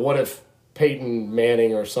 what if Peyton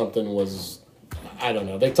Manning or something was... I don't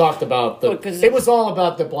know. They talked about it was all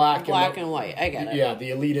about the black and white. I get it. Yeah,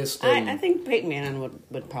 the elitist. I think Peyton Manning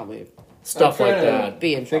would probably stuff like that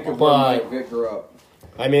be in trouble. But Vic grew up.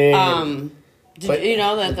 I mean, did you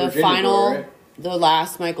know that the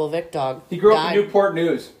last Michael Vick dog? He grew up in Newport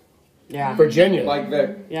News. Yeah, Virginia. Mike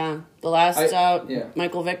Vick. Yeah, the last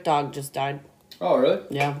Michael Vick dog just died. Oh, really?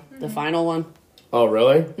 Yeah, the final one. Oh,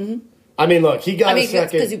 really? Mm-hmm. I mean, look, he got a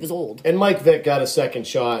second because he was old, and Mike Vick got a second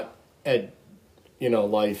shot at.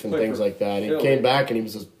 Life and things like that. He came back and he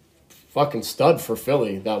was a fucking stud for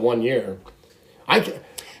Philly that 1 year.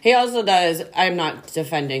 He also does. I'm not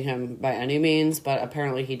defending him by any means, but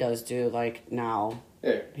apparently he does do now.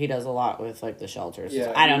 Yeah. He does a lot with the shelters.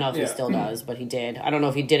 Yeah, I don't know if he still does, but he did. I don't know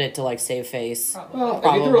if he did it to save face. Well,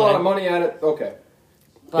 if he threw a lot of money at it, okay.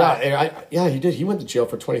 But, yeah, he did. He went to jail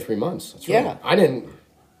for 23 months. That's right. I didn't.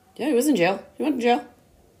 Yeah, he was in jail. He went to jail.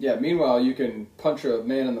 Yeah, meanwhile, you can punch a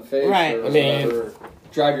man in the face or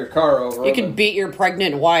drive your car over. You can beat your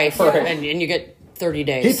pregnant wife and you get 30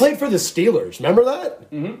 days. He played for the Steelers. Remember that?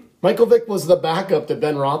 Mm-hmm. Michael Vick was the backup to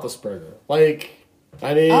Ben Roethlisberger.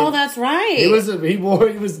 I mean, oh, that's right. He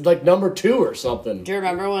was like number 2 or something. Do you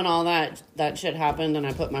remember when all that shit happened and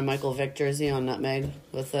I put my Michael Vick jersey on Nutmeg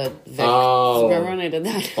with the Vic? Oh, remember when I did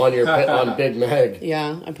that on Big Meg?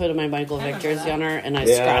 Yeah, I put my Michael Vick jersey on her and I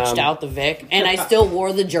scratched out the Vic, and I still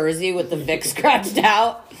wore the jersey with the Vic scratched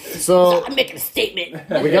out. So I'm making a statement.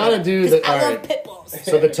 We gotta do the. I love pit bulls.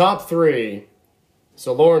 So the top 3.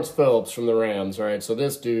 So Lawrence Phillips from the Rams, right? So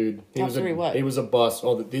this dude, he was a bust.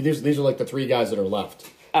 Oh, these are like the 3 guys that are left.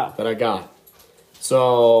 Oh. That I got.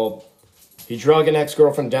 So he drug an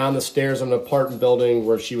ex-girlfriend down the stairs of an apartment building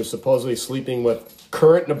where she was supposedly sleeping with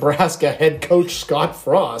current Nebraska head coach Scott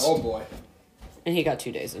Frost. Oh boy. And he got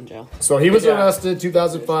 2 days in jail. So he was arrested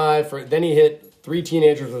 2005 then he hit 3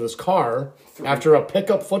 teenagers with his car after a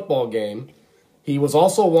pickup football game. He was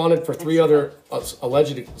also wanted for 3 other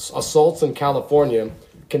alleged assaults in California,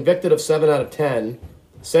 convicted of 7 out of 10,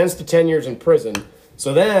 sentenced to 10 years in prison.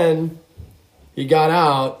 So then he got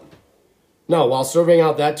out. No, while serving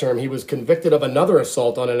out that term, he was convicted of another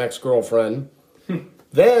assault on an ex-girlfriend.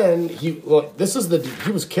 Then he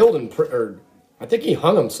was killed I think he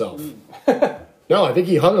hung himself. No, I think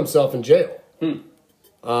he hung himself in jail.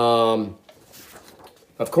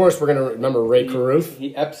 Of course, we're going to remember Ray Caruth.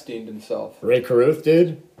 He Epsteined himself. Ray Caruth,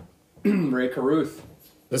 dude. Ray Caruth.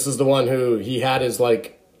 This is the one who he had his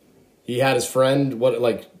friend,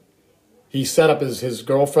 he set up his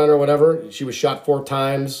girlfriend or whatever. She was shot 4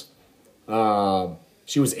 times.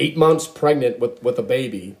 She was 8 months pregnant with a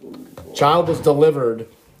baby. Child was delivered,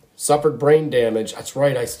 suffered brain damage. That's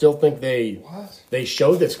right. I still think they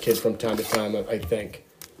show this kid from time to time, I think.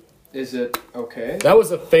 Is it okay? That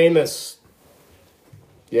was a famous...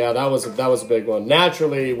 Yeah, that was a big one.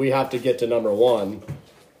 Naturally, we have to get to number 1,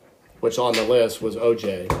 which on the list was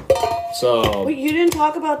OJ. So Wait, you didn't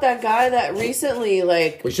talk about that guy that recently,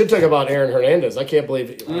 we should talk about Aaron Hernandez. I can't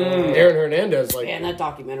believe Aaron Hernandez. Man, that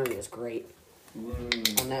documentary is great on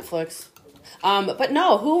Netflix. But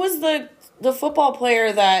no, who was the football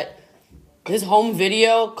player that his home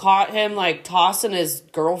video caught him tossing his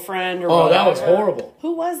girlfriend or whatever? That was horrible.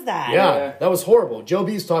 Who was that? Yeah, that was horrible. Joe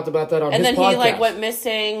B's talked about that on his podcast. And then he went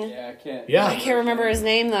missing. Yeah, I can't. Yeah, I can't remember his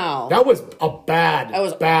name though. That was a bad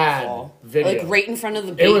awful video. Right in front of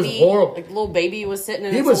the baby. It was horrible. Little baby was sitting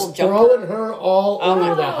in his little jumper. He was throwing her all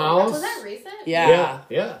over the house. Was that recent? Yeah.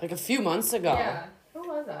 Yeah. A few months ago. Yeah. Who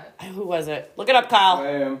was that? Who was it? Look it up, Kyle. I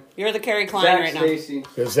am. You're the Kerry Klein Zach right Stacy.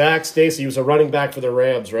 now. Zach Stacy was a running back for the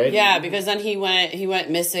Rams, right? Yeah, because then he went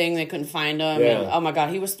missing. They couldn't find him. Yeah. And, oh my god,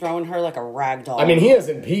 he was throwing her like a rag doll. I mean, he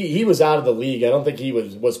was out of the league. I don't think he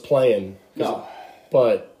was playing. No.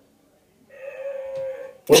 But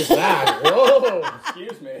what's that? Whoa!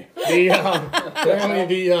 Excuse me.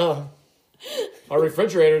 Apparently our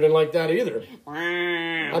refrigerator didn't like that either.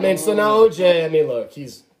 I mean, so now OJ. I mean, look,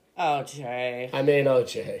 he's. OJ.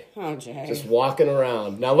 OJ. Just walking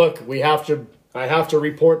around. Now look, I have to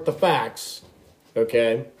report the facts.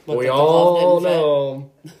 Okay? We all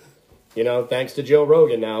know, thanks to Joe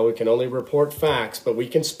Rogan now, we can only report facts, but we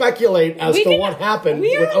can speculate as to what happened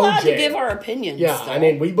with OJ. We are allowed to give our opinions. Yeah, still. I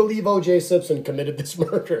mean, we believe OJ Simpson committed this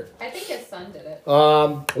murder. I think his son did it.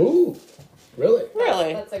 Ooh. Really?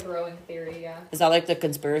 Really? That's a growing theory, yeah. Is that like the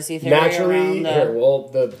conspiracy theory Naturally,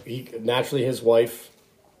 around naturally his wife,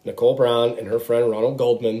 Nicole Brown, and her friend Ronald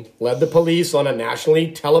Goldman led the police on a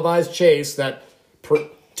nationally televised chase that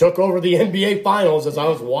took over the NBA Finals as I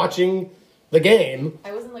was watching the game.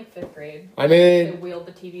 I was in 5th grade. I mean... They wheeled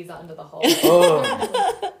the TVs out into the hall.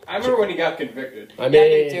 I remember when he got convicted. I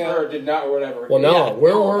mean... Or did not, or whatever. Well, no.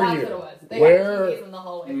 Where were that's you? What it was. They had TVs in the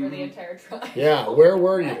hallway for the entire trial. Yeah, where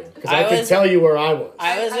were you? Because I could tell you where I was.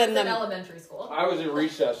 I was in elementary school. I was in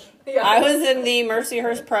recess. Yeah. I was in the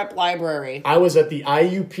Mercyhurst Prep Library. I was at the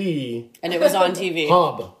IUP... And it was on TV.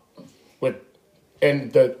 Hub.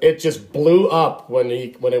 It just blew up when he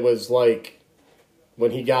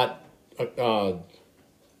got...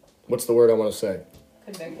 what's the word I want to say?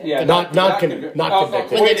 Convicted. Yeah, not convicted.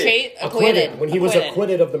 Acquitted. When he was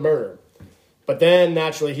acquitted of the murder. But then,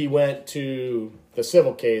 naturally, he went to the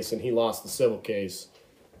civil case, and he lost the civil case.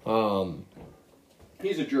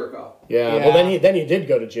 He's a jerk off. Yeah, well, then he did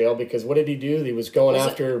go to jail, because what did he do? He was going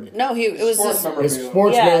after... it was his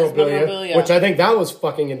sports memorabilia, which I think that was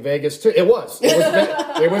fucking in Vegas, too. It was.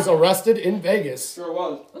 It was arrested in Vegas. Sure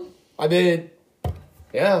was. I mean,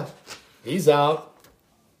 yeah, he's out.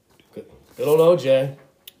 Good old OJ.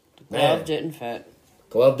 Glove didn't fit.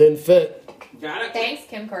 Glove didn't fit. Got it. Thanks,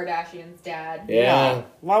 Kim Kardashian's dad. Yeah.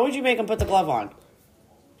 Why would you make him put the glove on?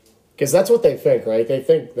 Because that's what they think, right? They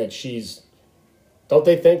think that she's Don't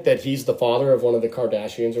they think that he's the father of one of the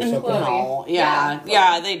Kardashians or something? No. Yeah,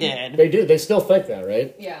 they did. They do. They still think that,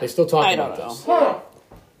 right? Yeah. They still talk about this. Huh.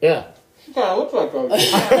 Yeah. She kind of looks like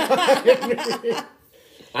OJ.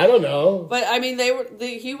 I don't know. But I mean,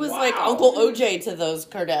 he was like Uncle OJ to those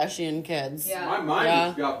Kardashian kids. Yeah. My mind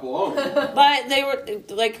just got blown. But they were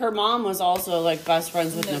like, her mom was also like best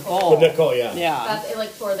friends with Nicole. With Nicole, yeah. Yeah. It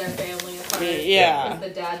like tore their family apart. Yeah. Because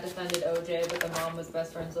the dad defended OJ, but the mom was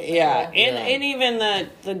best friends with Yeah, Nicole. and even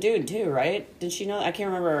the dude too, right? Did she know? I can't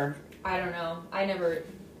remember. I don't know. I never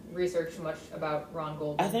researched much about Ron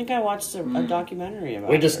Goldman. I think I watched a documentary about.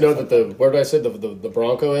 We just know that where did I say the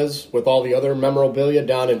Bronco is with all the other memorabilia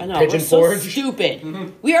down in Pigeon we're Forge. so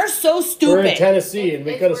stupid. We are so stupid. We're in Tennessee, and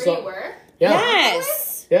we could have where saw. you were? Yeah.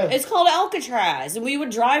 Yes. Yeah. It's called Alcatraz, and we would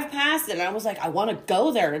drive past it, and I was like, I want to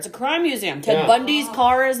go there. It's a crime museum. Ted Yeah. Bundy's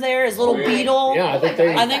car is there. His little Beetle. Yeah, I think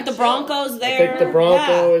the Bronco's there. I think the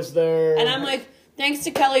Bronco is there. And I'm like, thanks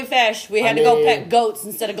to Kelly Fish, we had to go pet goats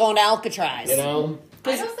instead of going to Alcatraz. You know.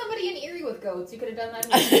 I know somebody in Erie with goats. You could have done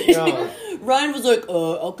that. Yeah. Ryan was like,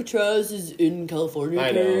 Alcatraz is in California. I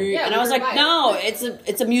know. Yeah, and I was like, no, it's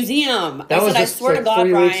a museum. That I was said, I just swear like to God,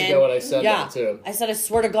 3 Ryan. weeks ago when I said that too. I said, I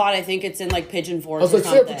swear to God, I think it's in like Pigeon Forge I was or like,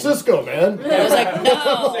 San something. Francisco, man. And I was like,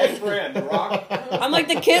 no. Same friend, The Rock. I'm like,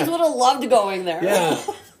 the kids would have loved going there. Yeah.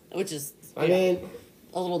 Which is, I mean,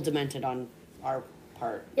 a little demented on our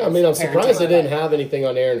part. yeah, I mean, I'm Parenting. surprised they didn't have anything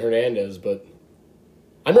on Aaron Hernandez, but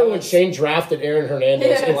I remember when Shane draftedAaron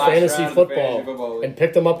Hernandez in Last fantasy round football fantasy football. and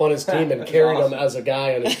picked him up on his team and That's carried awesome. him as a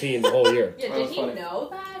guy on his team the whole year. Yeah, That did was he funny. know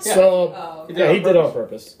that? Yeah. So, Oh, He yeah, he did it on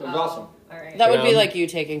purpose. It was awesome. All right. That would be Yeah. like you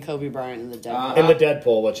taking Kobe Bryant in the dead. In the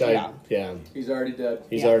Deadpool, which Yeah. He's already dead.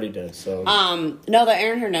 he's Yeah. already dead, so. No, the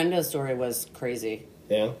Aaron Hernandez story was crazy.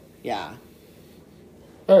 Yeah. Yeah.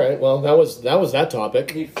 All right, well, that was that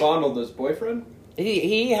topic. He fondled his boyfriend?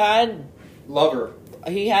 He had Lover.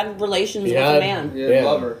 relations He with had- a man. He had Yeah. a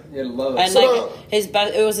lover. He had a lover. And So- like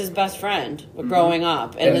it was his best friend growing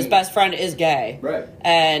up, and And- his best friend is gay, Right.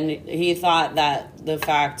 and he thought that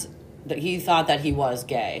he was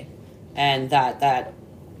gay, and that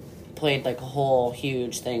played like a whole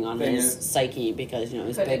huge thing on his psyche because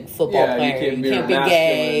he's a big football player. You can't be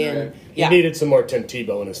gay, and He needed some more Tim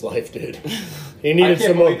Tebow in his life, dude. He needed I can't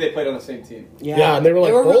some more. believe they played on the same team. Yeah, and they were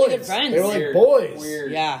like boys. really good friends. They were like Weird. boys.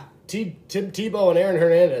 Weird. Yeah. Tim Tebow and Aaron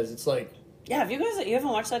Hernandez. It's like Yeah, have you haven't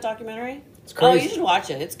watched that documentary? It's crazy. Oh, you should watch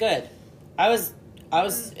it. It's good. I was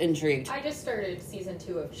intrigued. I just started season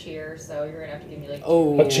 2 of Cheer, so you're gonna have to give me like.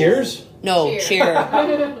 Oh, But Cheers. No, Cheer.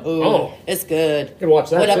 Ooh, Oh. it's good. You can watch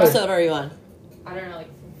that. What too. episode are you on? I don't know, like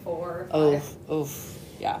 4 or 5. Oof.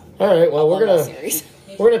 Yeah. All right. Well, Love we're that gonna series.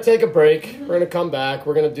 take a break. We're gonna come back.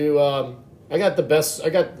 We're gonna do. I got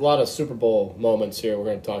a lot of Super Bowl moments here. We're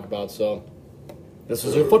gonna talk about. So this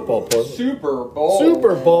is your football part. Super Bowl.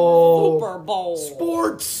 Super Bowl. Super Bowl.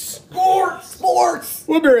 Sports. Sports.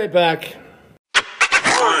 We'll be right back.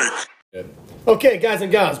 Okay, guys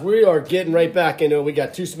and gals, we are getting right back into it. We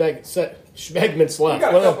got 2 schmegments left.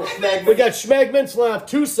 got a couple schmegments. We got schmegments left,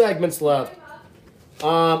 2 segments left.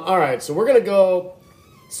 All right, so we're going to go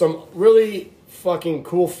some really fucking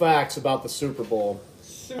cool facts about the Super Bowl.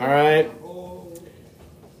 All right?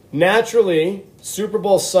 Naturally, Super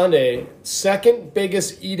Bowl Sunday, second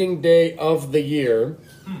biggest eating day of the year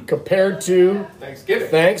compared to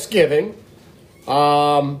Thanksgiving.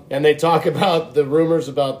 And they talk about the rumors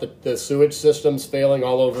about the sewage systems failing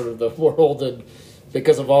all over the world and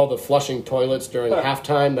because of all the flushing toilets during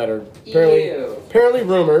halftime that are apparently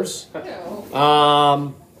rumors.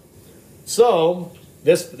 So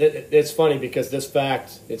it's funny because this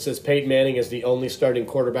fact, it says Peyton Manning is the only starting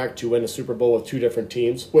quarterback to win a Super Bowl with 2 different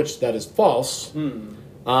teams, which that is false. Is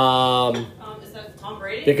that Tom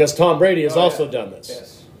Brady? Because Tom Brady has also done this.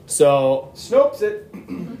 Yes. So Snopes it.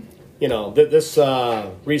 this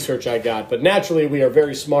research I got. But naturally, we are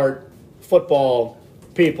very smart football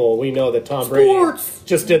people. We know that Tom Brady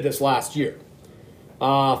just did this last year.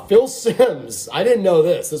 Phil Simms, I didn't know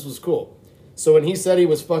this. This was cool. So when he said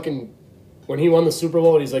when he won the Super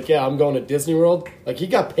Bowl, and he's like, yeah, I'm going to Disney World. Like, he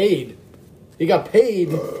got paid. He got paid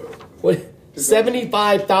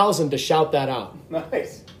 $75,000 to shout that out.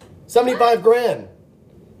 Nice. $75,000.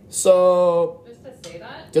 So, Just to say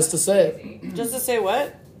that? just to say it. Just to say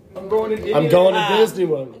what? I'm going to Disney. I'm going to Disney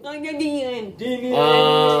World.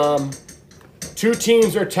 2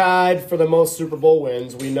 teams are tied for the most Super Bowl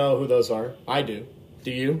wins. We know who those are. I do.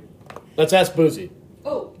 Do you? Let's ask Boozy.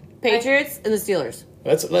 Oh. Patriots and the Steelers.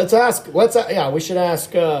 We should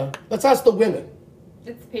ask. Let's ask the women.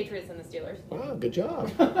 It's the Patriots and the Steelers. Wow, good job.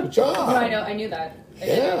 Good job. No, I knew that.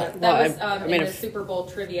 That was in the Super Bowl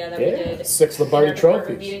trivia that we did. 6 Lombardi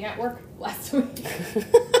trophies. Meeting at work last week.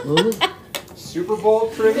 Super Bowl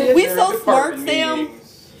trivia. We so smart, Sam.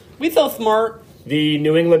 We so smart. The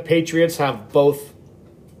New England Patriots have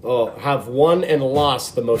have won and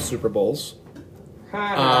lost the most Super Bowls.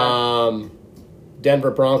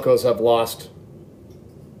 Denver Broncos have lost.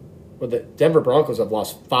 Well, the Denver Broncos have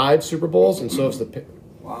lost 5 Super Bowls, and so has the.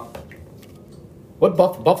 Wow. What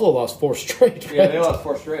Buffalo lost 4 straight? Right? Yeah, they lost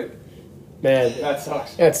 4 straight. Man, that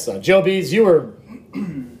sucks. That sucks. Joe Bees, you were.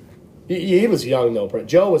 He was young though.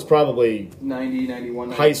 Joe was probably 90, 91,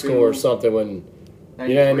 92. high school or something when. 93.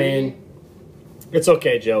 You know what I mean? It's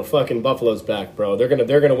okay, Joe. Fucking Buffalo's back, bro. They're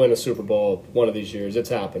gonna win a Super Bowl one of these years. It's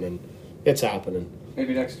happening. It's happening.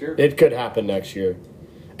 Maybe next year. It could happen next year.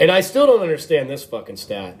 And I still don't understand this fucking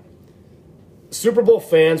stat. Super Bowl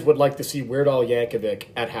fans would like to see Weird Al Yankovic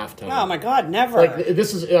at haltime. Oh my God, never! Like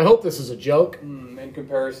this is. I hope this is a joke. In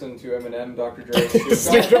comparison to Eminem, Dr. Dre,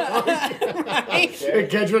 and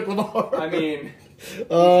Kendrick Lamar. I mean, it's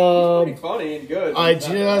pretty funny and good. I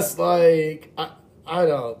just like I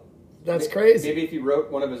don't. That's crazy. Maybe if he wrote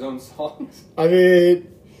one of his own songs. I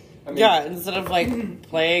mean, yeah, instead of like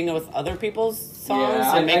playing with other people's songs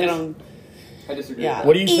and making them. I disagree. Yeah.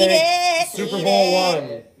 What do you think? Super Bowl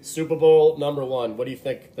 1, Super Bowl number 1. What do you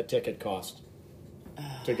think the ticket cost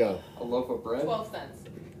to go? A loaf of bread. 12 cents.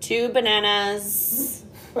 2 bananas.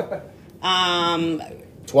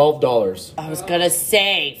 $12. I was gonna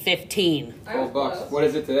say 15. $12. What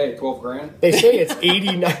is it today? 12 grand. They say it's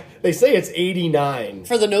 89. They say it's 89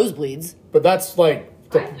 for the nosebleeds. But that's like.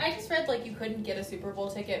 I just read like you couldn't get a Super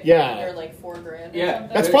Bowl ticket for under like $4 grand. Yeah,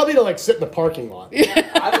 something. That's probably to like sit in the parking lot.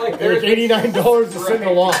 There's $89 to sit in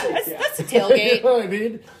the lot. That's a tailgate. You know what I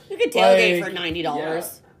mean? You could tailgate for $90. Yeah.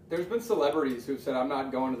 There's been celebrities who've said, "I'm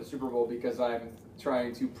not going to the Super Bowl because I'm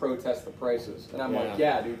trying to protest the prices," and I'm like,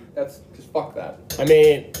 "Yeah, dude, that's just fuck that." I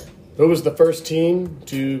mean, who was the first team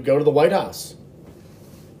to go to the White House?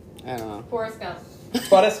 I don't know. Forrest Gump.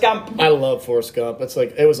 Forrest Gump. I love Forrest Gump. It's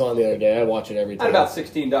like it was on the other day. I watch it every time. I had about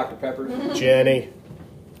 16 Dr. Peppers. Jenny,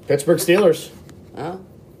 Pittsburgh Steelers. Oh.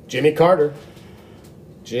 Jimmy Carter.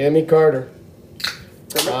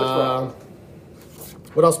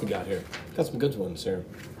 What else we got here? Got some good ones here.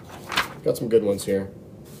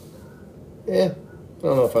 Yeah. I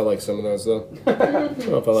don't know if I like some of those though.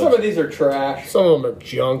 Some of these are trash. Some of them are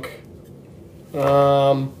junk.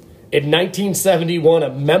 In 1971, a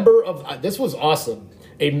member of this was awesome.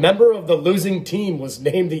 A member of the losing team was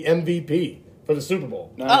named the MVP for the Super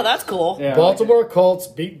Bowl. Nice. Oh, that's cool. Yeah, Baltimore Colts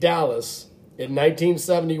beat Dallas in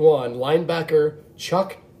 1971. Linebacker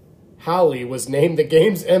Chuck Howley was named the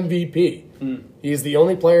game's MVP. He is the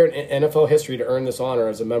only player in NFL history to earn this honor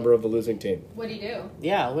as a member of the losing team. What did he do?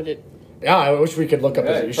 Yeah, what did? Yeah, I wish we could look up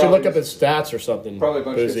his. You should look up his stats or something. Probably a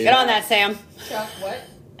bunch of Get on that, Sam. Chuck what?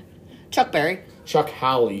 Chuck Berry. Chuck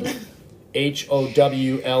Howley.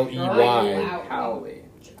 Howley. Howley.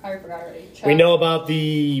 I forgot already. Chuck. We know about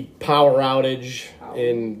the power outage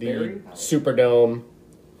in the Superdome.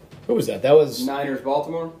 Who was that? That was Niners,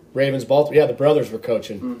 Baltimore. Ravens, Baltimore. Yeah, the brothers were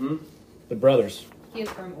coaching. Mm-hmm. The brothers. He is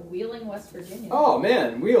from Wheeling, West Virginia. Oh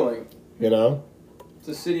man, Wheeling. You know, it's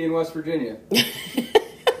a city in West Virginia.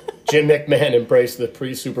 Jim McMahon embraced the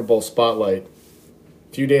pre-Super Bowl spotlight.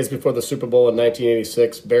 A few days before the Super Bowl in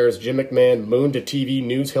 1986, Bears Jim McMahon mooned a TV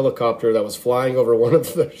news helicopter that was flying over one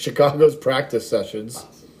of the Chicago's practice sessions.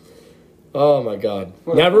 Awesome. Oh, my God.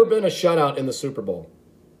 Never been a shutout in the Super Bowl.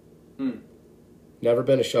 Never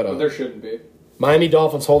been a shutout. Well, there shouldn't be. Miami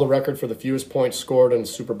Dolphins hold a record for the fewest points scored in the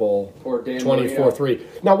Super Bowl,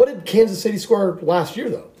 24-3. Now, what did Kansas City score last year,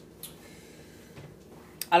 though?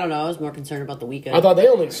 I don't know. I was more concerned about the weekend. I thought they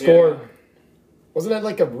only scored... Yeah. Wasn't that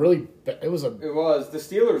like a really... It was. The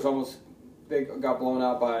Steelers almost... They got blown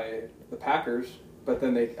out by the Packers, but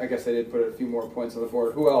then I guess they did put a few more points on the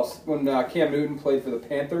board. Who else? When Cam Newton played for the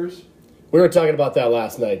Panthers... We were talking about that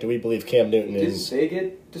last night. Do we believe Cam Newton is... Didn't they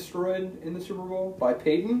get destroyed in the Super Bowl by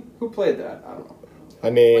Peyton? Who played that? I don't know. I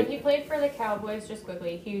mean... When he played for the Cowboys, just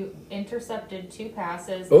quickly, he intercepted 2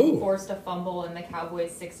 passes, forced a fumble, and the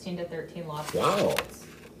Cowboys 16-13 lost. Wow.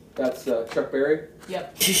 That's Chuck Berry?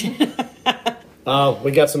 Yep.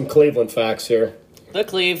 We got some Cleveland facts here. The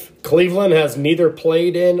Cleveland has neither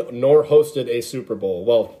played in nor hosted a Super Bowl.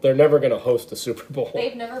 Well, they're never going to host a Super Bowl.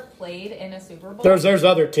 They've never played in a Super Bowl? There's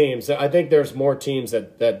other teams. I think there's more teams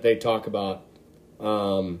that they talk about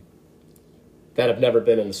that have never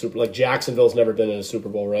been in the Super Bowl. Like Jacksonville's never been in a Super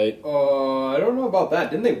Bowl, right? I don't know about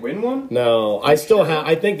that. Didn't they win one? No. I still have...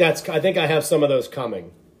 I think I have some of those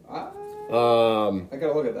coming. I got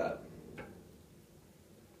to look at that.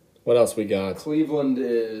 What else we got? Cleveland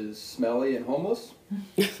is smelly and homeless.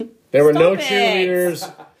 There were no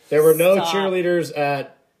cheerleaders. There were no cheerleaders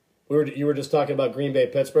at. You were just talking about Green Bay,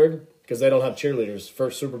 Pittsburgh, because they don't have cheerleaders.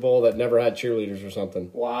 First Super Bowl that never had cheerleaders or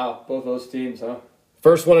something. Wow, both those teams, huh?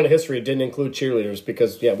 First one in history didn't include cheerleaders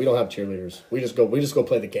because we don't have cheerleaders. We just go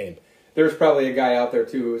play the game. There's probably a guy out there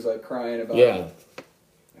too who's like crying about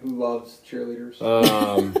who loves cheerleaders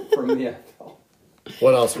from the NFL.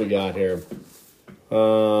 What else we got here?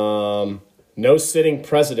 No sitting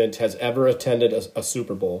president has ever attended a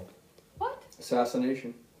Super Bowl. What?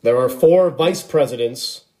 Assassination. There are 4 vice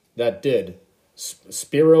presidents that did.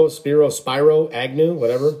 Spiro Agnew,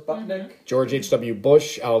 whatever. Sputnik. George H.W.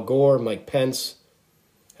 Bush, Al Gore, Mike Pence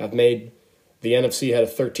have made. The NFC had a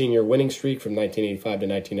 13-year winning streak from 1985 to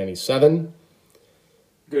 1997.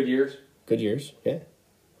 Good years. Good years, yeah.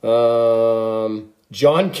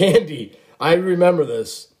 John Candy. I remember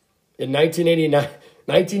this. In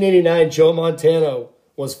 1989, Joe Montana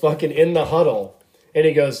was fucking in the huddle. And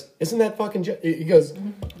he goes, isn't that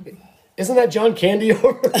John Candy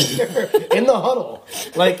over there? In the huddle.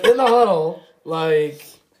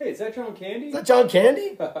 Hey, is that John Candy? Is that John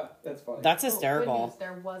Candy? That's funny. That's hysterical. News,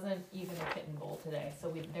 there wasn't even a kitten bowl today,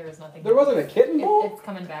 so there was nothing. There wasn't a kitten bowl? It's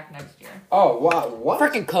coming back next year. Oh, wow. What?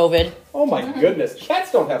 Freaking COVID. Oh, my goodness.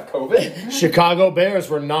 Cats don't have COVID. Chicago Bears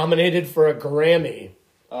were nominated for a Grammy.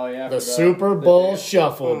 Oh, yeah. The Super Bowl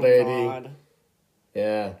Shuffle, baby. God.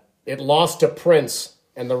 Yeah. It lost to Prince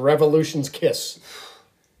and the Revolution's Kiss.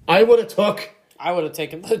 I would have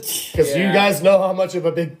taken because you guys know how much of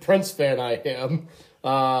a big Prince fan I am.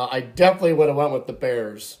 I definitely would have went with the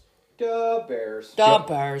Bears. The Bears.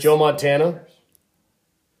 Joe Montana.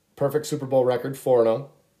 Perfect Super Bowl record, 4-0.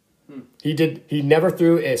 He never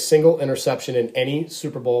threw a single interception in any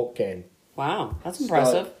Super Bowl game. Wow, that's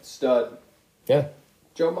impressive. Stud. Yeah.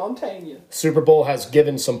 Joe Montana. Super Bowl has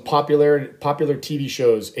given some popular TV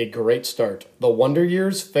shows a great start. The Wonder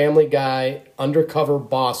Years, Family Guy, Undercover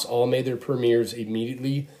Boss all made their premieres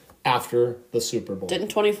immediately after the Super Bowl. Didn't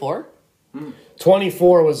 24?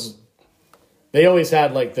 24 was... They always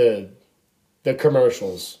had, like, the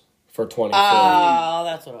commercials for 24. Oh,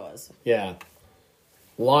 that's what it was. Yeah.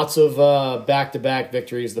 Lots of back-to-back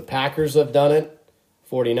victories. The Packers have done it.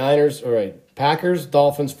 49ers, all right. Packers,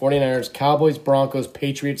 Dolphins, 49ers, Cowboys, Broncos,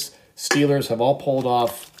 Patriots, Steelers have all pulled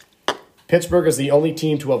off. Pittsburgh is the only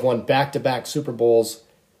team to have won back-to-back Super Bowls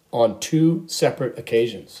on 2 separate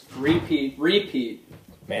occasions. Repeat.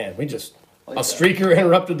 Man, a streaker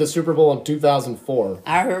interrupted the Super Bowl in 2004.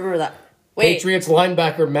 I remember that. Wait. Patriots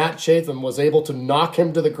linebacker Matt Chatham was able to knock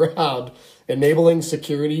him to the ground, enabling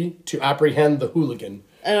security to apprehend the hooligan.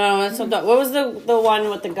 What was the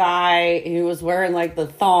one with the guy who was wearing like the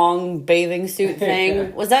thong bathing suit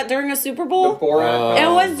thing? Was that during a Super Bowl? The Borat. It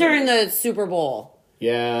was during the Super Bowl.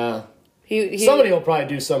 Yeah. Somebody will probably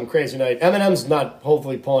do something crazy tonight. Eminem's not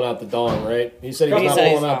hopefully pulling out the dong, right? He said he's not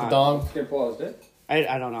pulling out the dong. He's going to pull out his dick.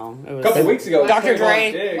 I don't know. It was a couple weeks ago, Dr.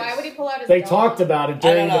 Dre. Why would he pull out his They dog? talked about it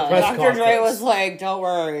during the press conference. Dr. Dre was like, don't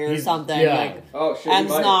worry, or something. Yeah. Like, oh, shit.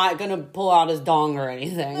 M's not going to pull out his dong or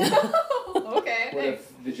anything. Okay. What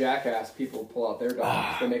if the Jackass people pull out their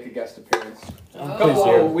dogs? They make a guest appearance. Oh. A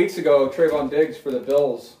couple of weeks ago, Trayvon Diggs for the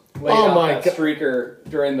Bills laid out that streaker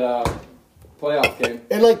during the playoff game.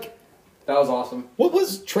 And, like... That was awesome. What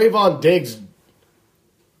was Trayvon Diggs...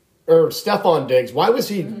 Or Stephon Diggs? Why was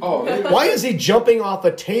he... why is he jumping off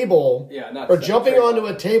a table... or jumping onto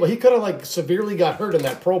a table? He could have, like, severely got hurt in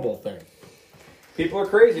that Pro Bowl thing. People are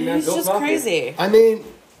crazy, man. He's just crazy. I mean...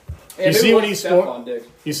 You see when he scored?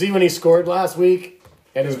 You see when he scored last week,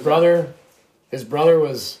 and his brother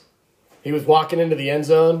was walking into the end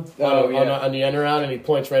zone on the end around, and he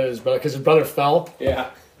points right at his brother because his brother fell. Yeah,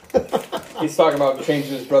 he's talking about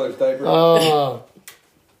changing his brother's diaper.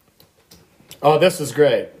 This is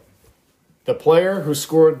great. The player who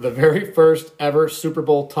scored the very first ever Super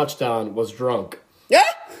Bowl touchdown was drunk. Yeah.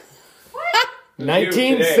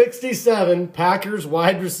 1967 Packers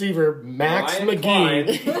wide receiver Ryan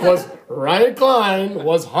Klein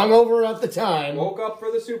was hungover at the time. Woke up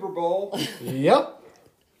for the Super Bowl. Yep.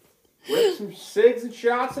 Ripped some cigs and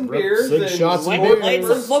shots and beers. Played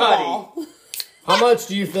some football. How much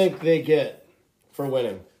do you think they get for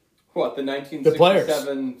winning? What, the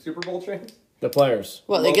 1967 Super Bowl chain? The players.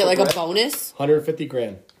 What, they get like a bonus?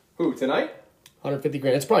 $150,000. Who, tonight? $150,000.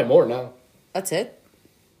 It's probably more now. That's it?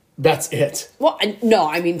 That's it. Well, no,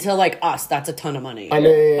 I mean, to like us, that's a ton of money. I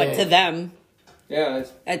mean, like to them, yeah,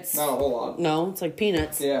 it's not a whole lot. No, it's like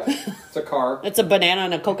peanuts. Yeah, it's a car. It's a banana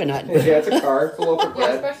and a coconut. Yeah, it's a car. It's a loaf of bread.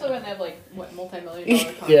 Yeah, especially when they have like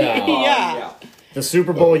multi-million-dollar contracts. Yeah. The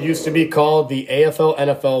Super Bowl used to be called the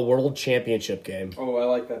AFL-NFL World Championship Game. Oh, I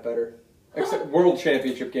like that better. Except World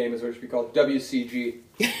Championship Game is what it should be called. WCG.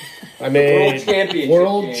 I mean,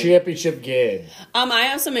 World Championship Game. I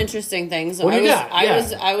have some interesting things. What do you got?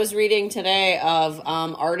 I was reading today of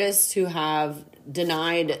artists who have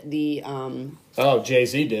denied the.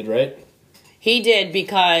 Jay-Z did, right? He did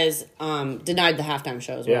because denied the halftime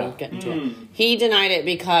shows. Yeah. We'll get into it. He denied it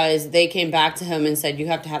because they came back to him and said you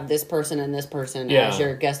have to have this person and this person as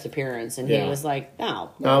your guest appearance, and he was like,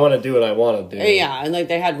 no, I want to do what I want to do. Yeah, and like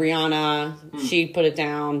they had Rihanna, she put it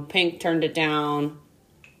down. Pink turned it down.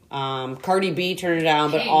 Cardi B turned it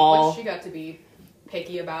down, but all what she got to be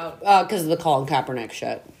picky about because of the Colin Kaepernick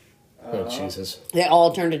shit. Oh, Jesus. They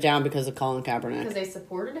all turned it down because of Colin Kaepernick. Because they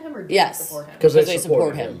supported him or didn't support him? Because they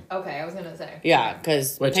support him. Okay, I was going to say. Yeah,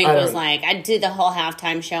 because Pink was like, I did the whole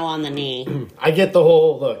halftime show on the knee. I get the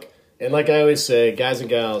whole look. And like I always say, guys and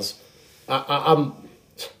gals, I'm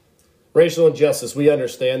racial injustice. We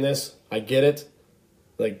understand this. I get it.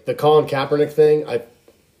 Like the Colin Kaepernick thing,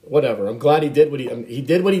 whatever. I'm glad he did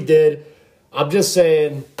what he did. I'm just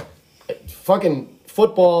saying, fucking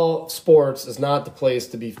football sports is not the place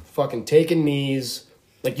to be fucking taking knees.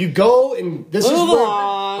 Like you go and this is where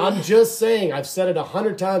I'm just saying. I've said it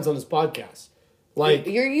 100 times on this podcast. Like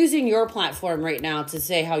you're using your platform right now to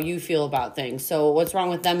say how you feel about things. So what's wrong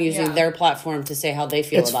with them using their platform to say how they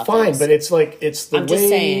feel about things? It's fine, but it's like it's the way. Just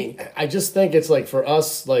saying. I just think it's like for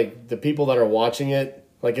us, like the people that are watching it.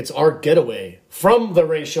 Like, it's our getaway from the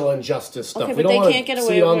racial injustice stuff. Okay, we but don't they can't get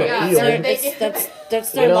away with it.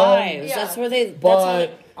 That's their lives. Yeah. That's where they...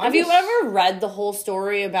 have you ever read the whole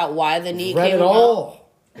story about why the knee came about?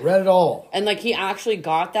 Read it all. And, like, he actually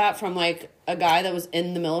got that from, like, a guy that was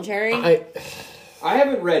in the military? I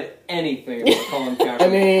haven't read anything about Colin Kaepernick. I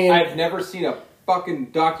mean... I've never seen a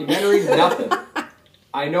fucking documentary, nothing.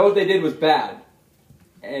 I know what they did was bad.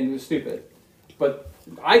 And it was stupid. But...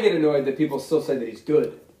 I get annoyed that people still say that he's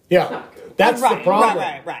good. Yeah, he's not good. That's the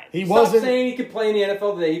problem. Right. He wasn't saying he could play in the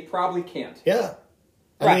NFL today. He probably can't. Yeah,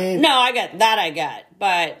 I mean, no, I get that.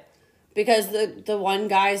 But because the one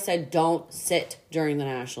guy said, "Don't sit during the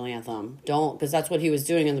national anthem. Don't," because that's what he was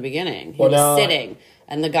doing in the beginning. He was sitting,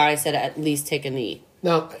 and the guy said, "At least take a knee."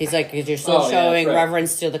 No, he's like, "You're still showing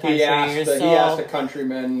reverence to the country." He asked a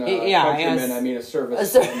countryman. A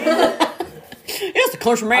service. It's the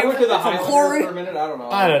countryman. I went to the Highlander for a minute.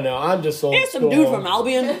 I don't know. I'm just old It's some dude from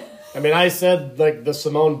Albion. I mean, I said like the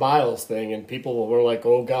Simone Biles thing, and people were like,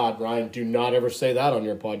 "Oh God, Ryan, do not ever say that on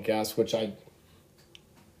your podcast."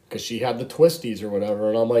 Because she had the twisties or whatever,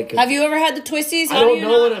 and I'm like, have you ever had the twisties? I don't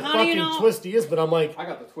know what a fucking twisty is, but I'm like, I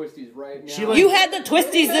got the twisties right now. You had the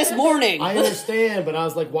twisties this morning. I understand, but I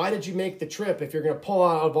was like, why did you make the trip if you're going to pull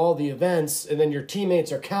out of all the events and then your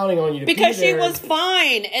teammates are counting on you to be there? Because she was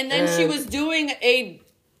fine, and then she was doing a...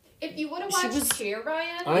 If you would have watched Cheer,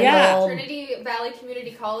 Ryan, Trinity Valley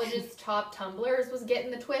Community College's top tumblers was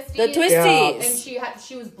getting the twisties. The twisties. And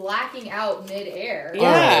she was blacking out mid-air.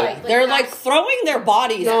 Yeah. They're like throwing their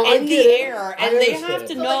bodies in the air, and they have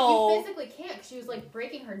to know... Like, you physically can't, because she was like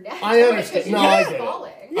breaking her neck. I understand. No, I get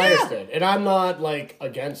falling. it. I understand. And I'm not like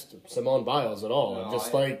against Simone Biles at all. No, I'm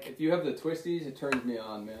just like... If you have the twisties, it turns me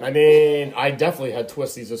on, man. I mean, I definitely had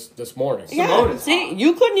twisties this morning. Yeah, see,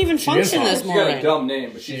 you couldn't even function this morning. She got a dumb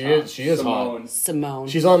name, but she is Simone. hot. Simone.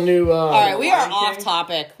 She's on new... all right, we are off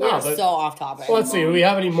topic. We are so off topic. So let's see. Do we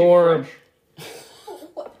have any more...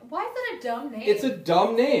 Why is that a dumb name? It's a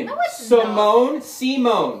dumb name. No, it's not.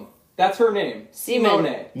 Simone. That's her name. Simone.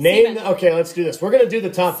 Okay, let's do this. We're going to do the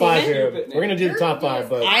top 5 here. We're going to do the top 5,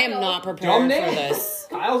 but... I am not prepared for this.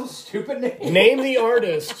 Kyle's a stupid name. Name the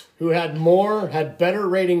artist who had better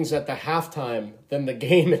ratings at the halftime than the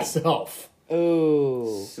game itself.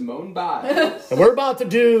 Ooh. Simone Biles. And we're about to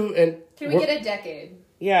do... Can we get a decade?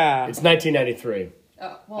 Yeah. It's 1993.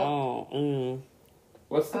 Oh, well.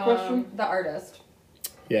 What's the question? The artist.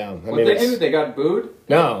 Yeah. What they do? They got booed?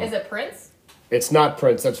 No. Is it Prince? It's not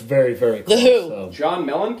Prince. That's very, very close. The Who? So. John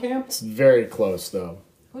Mellencamp? It's very close, though.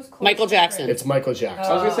 Who's close? Michael Jackson. It's Michael Jackson.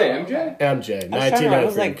 I was going to say MJ? MJ,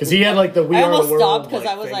 1993. Because he had like the We I Are the almost World. stopped because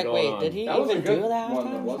I was like, wait, did he even do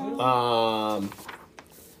that?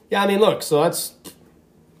 Yeah, I mean, look, so that's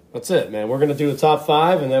it, man. We're gonna do the top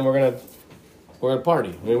 5, and then we're gonna party.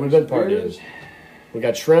 I mean, we've been partying. We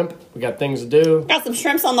got shrimp. We got things to do. Got some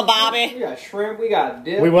shrimps on the bobby. We got shrimp. We got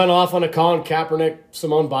dip. We went off on a Colin Kaepernick,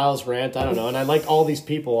 Simone Biles rant. I don't know, and I like all these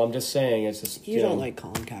people. I'm just saying, it's just you don't like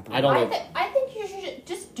Colin Kaepernick. I don't. I think you should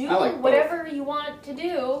just do whatever you want to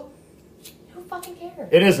do. Who fucking cares?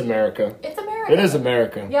 It is America. It's America. It is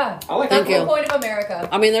America. Yeah. I like That's the point of America.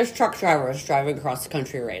 I mean, there's truck drivers driving across the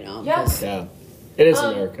country right now. Yes. Yeah. It is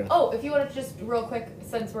America. Oh, if you want to just real quick,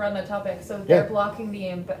 since we're on that topic, so they're blocking the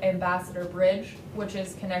Ambassador Bridge, which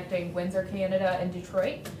is connecting Windsor, Canada, and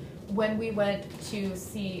Detroit. When we went to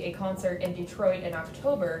see a concert in Detroit in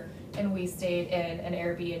October, and we stayed in an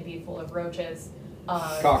Airbnb full of roaches.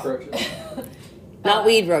 Cockroaches. Not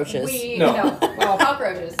weed roaches. No,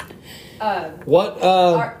 cockroaches.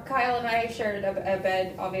 Kyle and I shared a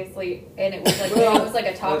bed, obviously, and it was like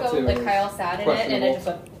a taco. Like Kyle sat in it, and it just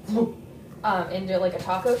went into like a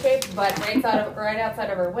taco shape. But right outside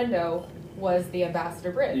of our window was the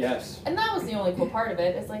Ambassador Bridge. Yes. And that was the only cool part of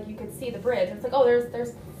it. It's like you could see the bridge. It's like, oh,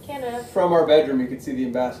 there's Canada. From our bedroom, you could see the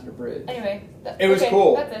Ambassador Bridge. Anyway, it was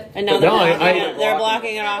cool. That's it. And now they're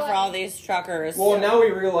blocking it off for all these truckers. Well, now we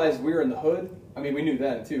realize we were in the hood. I mean, we knew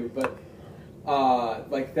then too, but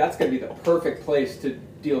like that's gonna be the perfect place to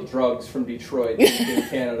deal drugs from Detroit in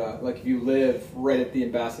Canada. Like if you live right at the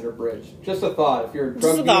Ambassador Bridge. Just a thought. If you're a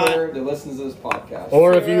drug dealer that listens to this podcast,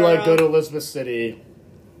 or if you like go to Elizabeth City,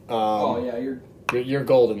 you're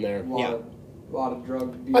golden there. A lot of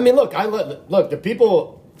drug dealers. I mean, look,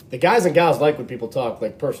 the guys and gals like when people talk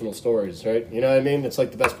like personal stories, right? You know what I mean? It's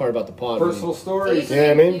like the best part about the pod. Personal stories. So you know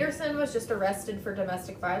what I mean? Peterson was just arrested for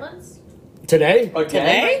domestic violence. Today?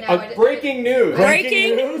 Today? Right now, breaking news.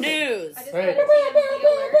 Breaking news. Wait,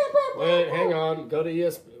 hang on. Go to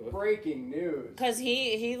ESPN. Breaking news. Because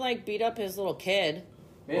he like beat up his little kid.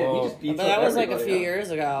 Man, he just beats up. But that was like a few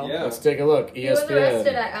years ago. Yeah. Let's take a look. ESPN. He was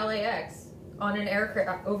arrested at LAX on an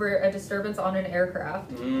aircraft over a disturbance on an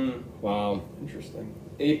aircraft. Wow. Interesting.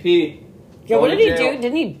 AP. Yeah, what did he do?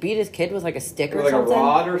 Didn't he beat his kid with like a stick or something? Like a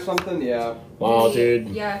rod or something? Yeah. Wow, dude.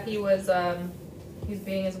 Yeah, he was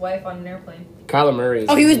beating his wife on an airplane. Kyler Murray.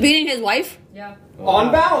 He was beating his wife? Yeah.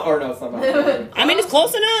 On balance? Or no, it's not balance. I mean, it's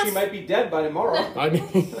close enough. She might be dead by tomorrow. I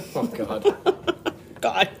mean, oh God.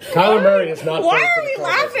 God. Kyler Murray is not. Why are we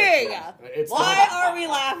laughing? Why are we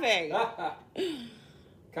laughing?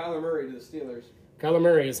 Kyler Murray to the Steelers. Kyler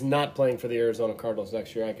Murray is not playing for the Arizona Cardinals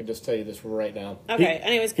next year. I can just tell you this right now. Okay,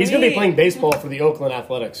 anyways. He's going to be playing baseball for the Oakland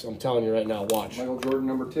Athletics. I'm telling you right now. Watch. Michael Jordan,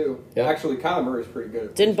 number 2. Yep. Actually, Kyler Murray's pretty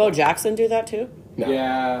good. Didn't Bo Jackson do that too? No.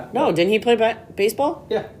 Yeah. No, didn't he play baseball?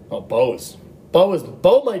 Yeah. Oh, Bo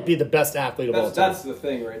might be the best athlete of all time. That's the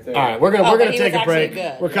thing right there. All right, we're gonna take a break.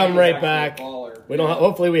 Good. We're coming right back. We don't.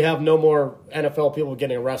 Hopefully, we have no more NFL people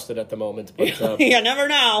getting arrested at the moment. But you never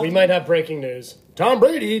know. We might have breaking news. Tom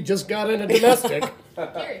Brady just got in a domestic.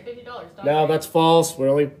 Gary, $50. No, that's false. We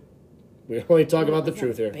only talk about the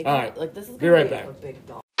truth here. All right, this is be right back.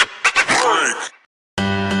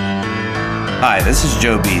 Hi, this is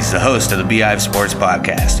Joe Bees, the host of the Beehive Sports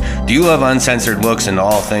Podcast. Do you love uncensored looks into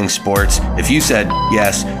all things sports? If you said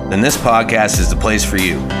yes, then this podcast is the place for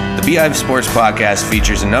you. The Beehive Sports Podcast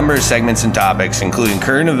features a number of segments and topics, including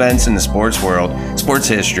current events in the sports world, sports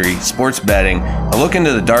history, sports betting, a look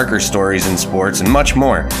into the darker stories in sports, and much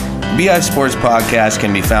more. The Beehive Sports Podcast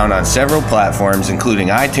can be found on several platforms, including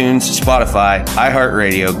iTunes, Spotify,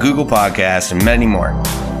 iHeartRadio, Google Podcasts, and many more.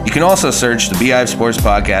 You can also search the Beehive Sports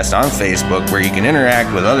Podcast on Facebook, where you can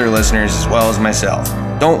interact with other listeners as well as myself.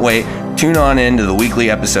 Don't wait. Tune on in to the weekly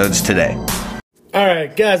episodes today. All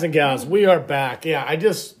right, guys and gals, we are back. Yeah, I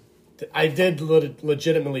did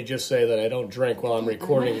legitimately just say that I don't drink while I'm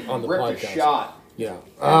recording on the podcast. A shot. Yeah.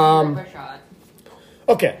 A shot.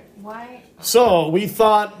 Okay. Why? So we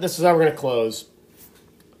thought this is how we're going to close.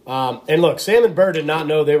 And look, Sam and Burr did not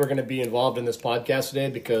know they were going to be involved in this podcast today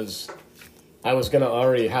because I was going to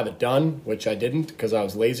already have it done, which I didn't because I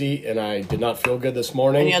was lazy and I did not feel good this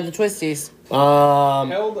morning. And you had the twisties.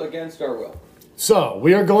 Held against our will. So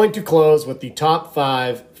we are going to close with the top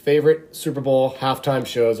 5 favorite Super Bowl halftime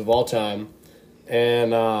shows of all time.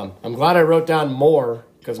 And I'm glad I wrote down more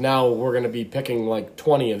because now we're going to be picking like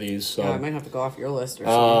 20 of these. So I might have to go off your list or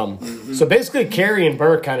something. So basically, Carrie and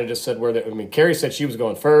Burr kind of just said Carrie said she was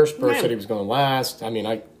going first. Burr said he was going last. I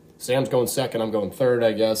mean, Sam's going second. I'm going third,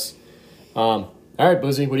 I guess. All right,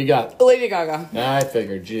 Boozy, what do you got? Lady Gaga. I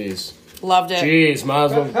figured, jeez. Loved it. Jeez, might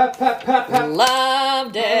as well.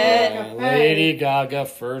 Loved it. Lady Gaga,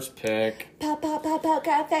 first pick. Poker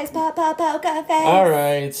face, poker face. All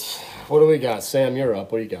right, what do we got? Sam, you're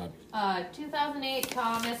up. What do you got? 2008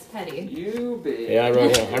 Thomas Petty. You bitch. Yeah, I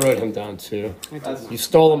wrote him down too. You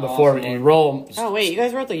stole him before, but you roll him. Oh wait, you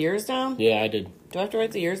guys wrote the years down? Yeah, I did. Do I have to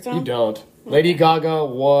write the years down? You don't. Lady Gaga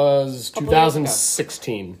was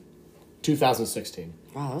 2016. 2016.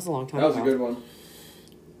 Wow, that was a long time ago. That was ago. a good one.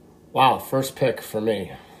 Wow, first pick for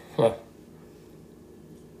me. Huh.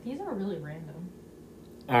 These are really random.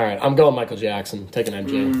 All right, I'm going Michael Jackson. Taking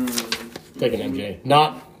MJ. Taking MJ.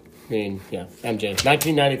 MJ.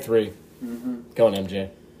 1993. Going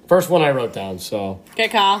MJ. First one I wrote down, so. Okay,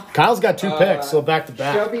 Kyle. Kyle's got 2 picks, so back to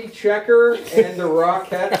back. Chubby Checker and the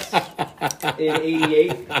Rockettes in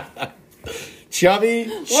 88.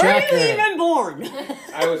 Chubby Checker. Were you even born?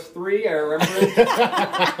 I was 3. I remember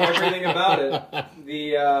everything about it.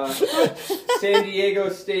 The San Diego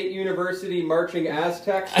State University Marching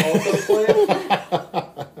Aztecs also played.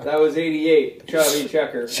 That was 88. Chubby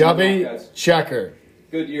Checker. Chubby Checker.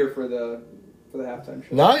 Good year for the halftime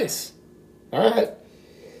show. Nice. All right.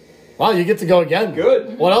 Wow, you get to go again.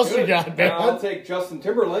 Good. What else Good. you got, man? I'll take Justin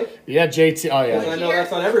Timberlake. Yeah, JT. Oh, yeah. I know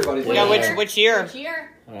that's on everybody's list. Yeah, which year? Which year?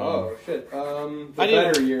 Oh, shit. The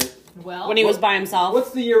better year. Well, When he was by himself. What's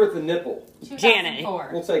the year with the nipple? Janet. 2004.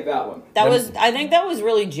 We'll take that one. I think that was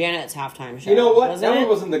really Janet's halftime show. You know what? Wasn't That it? one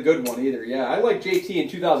wasn't the good one either. Yeah, I like JT in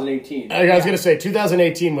 2018. I was going to say,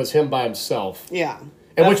 2018 was him by himself. Yeah.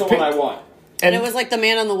 And That's the one I want. And it was like the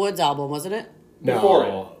Man on the Woods album, wasn't it? No. Before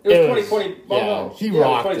it. It was 2020. Well, Yeah, no. he Yeah,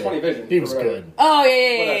 rocked 2020 it. Vision. He was Whatever. good. Oh,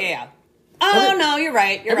 yeah. Oh, no, you're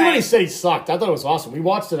right. Everybody said he sucked. I thought it was awesome. We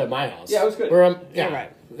watched it at my house. Yeah, it was good. Yeah, You're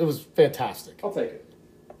right. It was fantastic. I'll take it.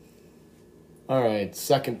 All right,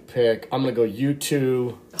 second pick. I'm going to go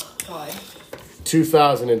U2, God.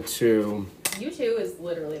 2002. U2 is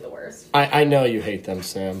literally the worst. I know you hate them,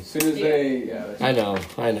 Sam. As soon as they, I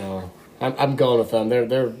know. I'm going with them.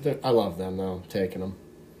 They're I love them though. I'm taking them.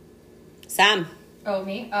 Sam. Oh,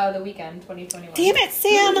 me? The Weekend, 2021. Damn it,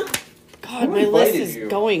 Sam. God, Who my list invited is you?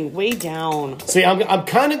 going way down. See, I'm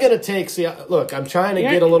kind of gonna take. See, look, I'm trying to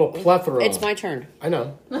get a little plethora. It's my turn. I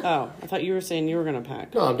know. Oh, I thought you were saying you were going to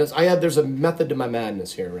pack. No, I'm just. There's a method to my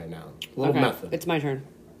madness here right now. A little method. It's my turn.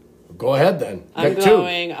 Go ahead then. I'm Pick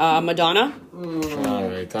going Madonna. All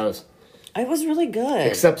right, that was. It was really good.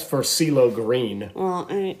 Except for CeeLo Green. Well,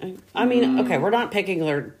 I mean, okay, we're not picking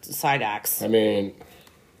their side acts. I mean.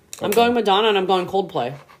 I'm going Madonna and I'm going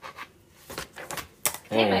Coldplay.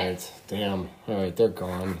 All right. Damn. All right, they're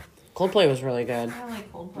gone. Coldplay was really good. I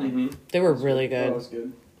like Coldplay. They were really That good. was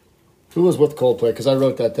good. Who was with Coldplay? Because I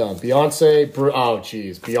wrote that down. Beyonce.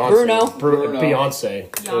 Beyonce. Bruno. Beyonce.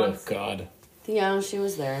 Oh, Yance. God. Yeah, she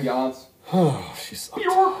was there. Yance. Oh, she sucked.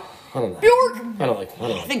 I don't know. Bjork. I don't like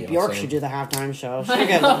I think Beyonce. Bjork should do the halftime show. She should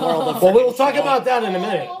get the world of Well, we'll talk about that in a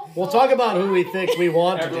minute. We'll talk about who we think we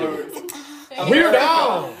want to do. Weird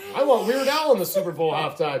Al. I want Weird Al in the Super Bowl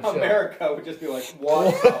halftime show. America would just be like,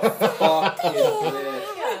 what the fuck is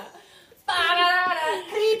this?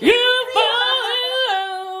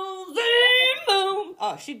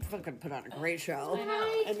 Oh, she'd fucking put on a great show. I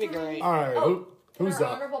know. That'd be great. All right, who's Would our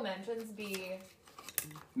up? honorable mentions be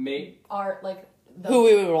Me? our, like, the, Who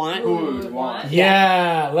we would want. who we would want?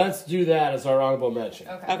 Yeah, let's do that as our honorable mention.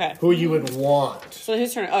 Okay. Who you would want? So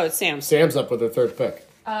whose turn? Oh, it's Sam's. Sam's up with her third pick.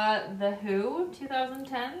 The Who,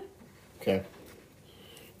 2010. Okay.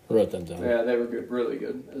 I wrote them down. Yeah, they were good, really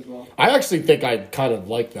good as well. I actually think I kind of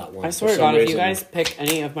like that one. I for swear to some God, if you reason. guys pick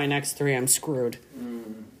any of my next three, I'm screwed.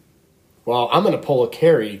 Well, I'm going to pull a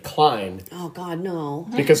Carrie Klein Oh, God, no.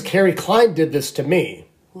 because Carrie Klein did this to me.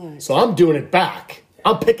 What? So I'm doing it back.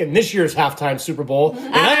 I'm picking this year's halftime Super Bowl,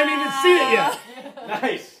 and I haven't even seen it yet.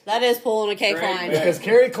 Nice. That is pulling a K Great Klein. pick. Because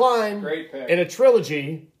Carrie Klein, Great pick. in a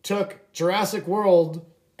trilogy, took Jurassic World,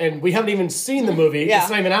 and we haven't even seen the movie. Yeah. It's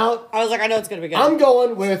not even out. I was like, I know it's going to be good. I'm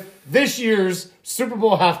going with this year's Super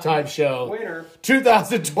Bowl halftime show, Winner.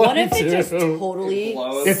 2022. What if it just totally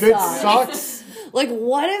Blows. If it sucks? sucks, Like,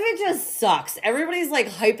 what if it just sucks? Everybody's like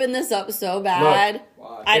hyping this up so bad.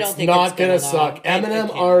 Why? I don't it's think not it's gonna suck. though. It Eminem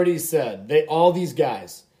can't. already said. All these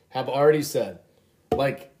guys have already said,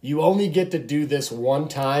 like, you only get to do this one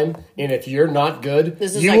time, and if you're not good,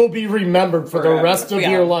 This is you like- will be remembered for the Forever. rest of Yeah.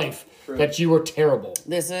 your life that you were terrible.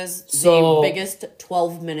 This is So- the biggest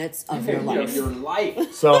 12 minutes of your Of life. your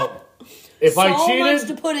life. So, if So I much cheated,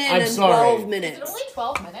 to put in I'm in sorry. 12 Is it minutes. only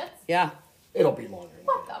 12 minutes? Yeah. It'll be longer.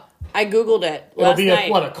 What the? I Googled it It'll last be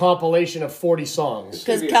night. a compilation of 40 songs.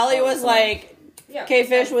 Because Maybe a Kelly couple was songs. like, Yeah.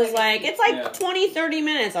 K-Fish was like, it's like Yeah. 20, 30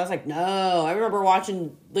 minutes. I was like, no. I remember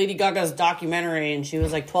watching Lady Gaga's documentary, and she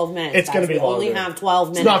was like 12 minutes. It's going to guys. be We longer. only have 12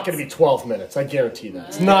 minutes. It's not going to be 12 minutes. I guarantee that.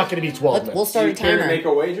 It's not going to be 12 minutes. We'll start a Do you care to timer. make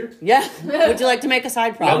a wager? Yeah. Would you like to make a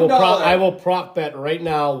side I will, prop? $1. I will prop bet right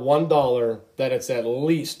now $1 that it's at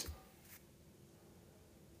least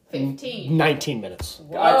 15. 19 minutes.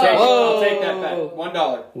 I'll take that bet.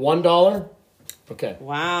 $1. $1? Okay.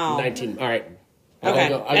 Wow. 19. All right.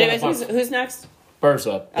 Okay. I Anyways, got who's next? Burrs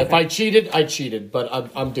up. If I cheated, I cheated, but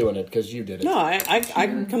I'm doing it because you did it. No,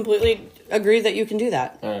 I completely agree that you can do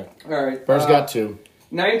that. All right. All right. Burrs got 2.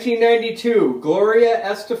 1992, Gloria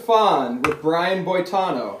Estefan with Brian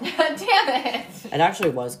Boitano. Damn it. It actually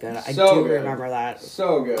was good. I So do good. remember that.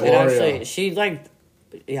 So good. It Gloria. actually, she like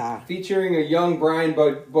Yeah. Featuring a young Brian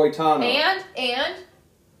Boitano. And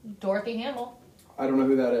Dorothy Hamill. I don't know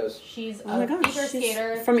who that is. She's a figure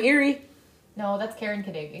skater. From Erie. No, that's Karen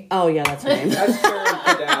Kadavy. Oh, yeah, that's her name. That's Karen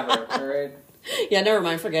Cadaver, all right? Yeah, never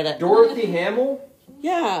mind. Forget it. Dorothy Hamill?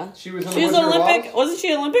 Yeah. She was in She was an Olympic... Wasn't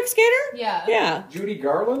she an Olympic skater? Yeah. Yeah. Judy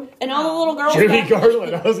Garland? And all the little girls... Judy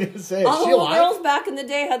Garland, I was going to say. All the little girls back in the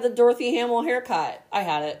day had the Dorothy Hamill haircut. I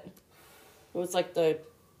had it. It was like the...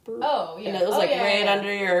 Oh, yeah. And it was right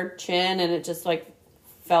under your chin, and it just like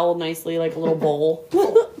fell nicely like a little bowl.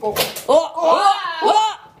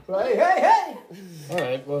 Hey! All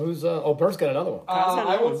right, well, who's... Bert's got another one.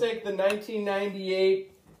 I will take the 1998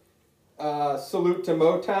 Salute to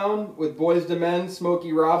Motown with Boyz II Men,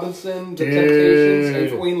 Smokey Robinson, The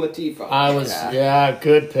Temptations, and Queen Latifah.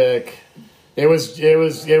 Good pick. It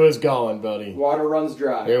was going, buddy. Water Runs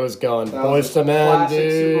Dry. It was going. Boyz II Men, classic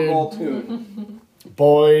dude. Super Bowl tune.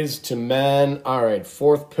 Boyz II Men. All right,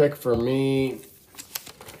 fourth pick for me.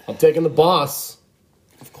 I'm taking the boss.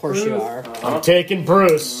 Of course Bruce. You are. I'm taking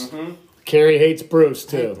Bruce. Mm-hmm. Carrie hates Bruce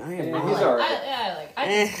too. He's all right.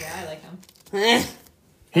 I like him.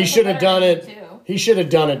 He should have done it. He should have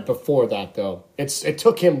done it before that, though. It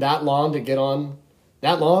took him that long to get on.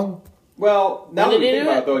 That long? Well, now that we think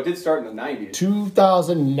about it, though, it did start in the 90s.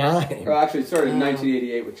 2009. Well, actually, it started in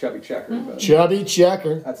 1988 with Chubby Checker. But Chubby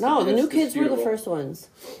Checker. The new kids were the first ones.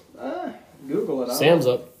 Google it. Sam's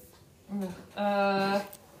up. Uh,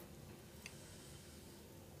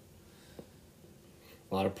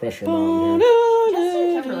 A lot of pressure on here.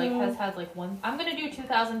 Justin Timberlake has had like one. I'm gonna do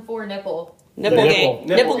 2004 Nipplegate.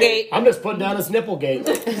 Nipplegate. I'm just putting down as Nipplegate.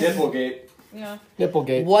 Nipplegate. Yeah.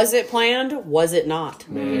 Nipplegate. Was it planned? Was it not?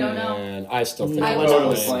 We don't know. And I still think I it was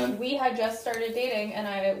totally planned. We had just started dating, and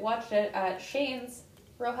I watched it at Shane's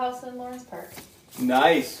Row House in Lawrence Park.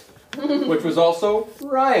 Nice. Which was also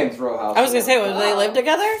Ryan's row house. I was gonna say, did they live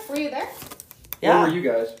together? Were you there? Yeah. Where were you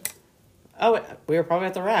guys? Oh, we were probably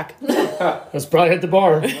at the rack. That's probably at the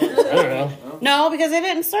bar. I don't know. No, because they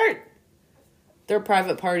didn't start their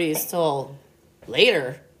private parties till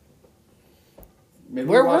later. Maybe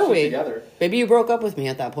Where were we? Together. Maybe you broke up with me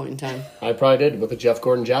at that point in time. I probably did with a Jeff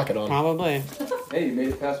Gordon jacket on. Probably. Hey, you made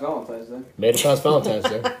it past Valentine's Day. Made it past Valentine's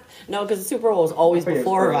Day. No, because the Super Bowl was always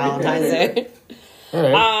before Valentine's Day. All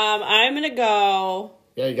right. I'm gonna go.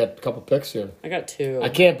 Yeah, you got a couple picks here. I got two. I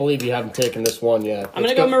can't believe you haven't taken this one yet. I'm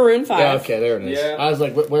gonna go Maroon 5. Yeah, okay, there it is. Yeah. I was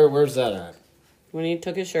like, where's that at? When he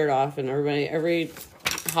took his shirt off, and every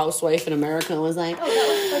housewife in America was like, "Oh,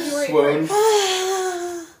 that was February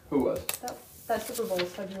 1st." Who was? That Super Bowl was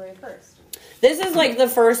February 1st. This is like the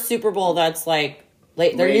first Super Bowl that's like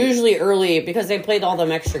late. They're usually early because they played all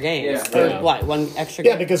them extra games. One extra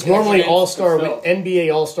game? Yeah, because normally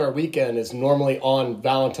NBA All-Star Weekend is normally on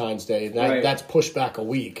Valentine's Day. That's pushed back a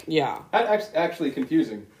week. Yeah. That's actually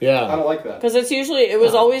confusing. Yeah. I don't like that. Because it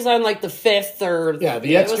was always on like the 5th or... Yeah,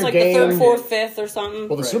 the extra It was like game, the 3rd, 4th, 5th or something.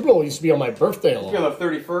 Well, the Super Bowl used to be on my birthday a lot. On the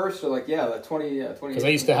 31st or the 20... Because I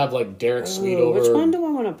used to have like Derek Sweet over. Which one do I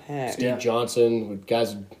want to pick? Steve Johnson, with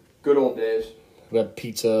guys... Good old days. We had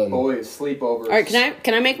pizza. And... Always sleepovers. All right,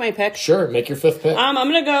 can I make my pick? Sure, make your fifth pick. I'm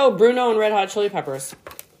gonna go Bruno and Red Hot Chili Peppers.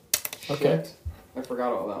 Okay. Shit. I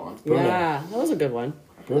forgot about that one. Bruno. Yeah, that was a good one.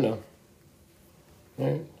 Bruno. All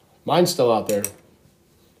right. Mine's still out there.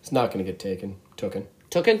 It's not going to get taken. Tooken.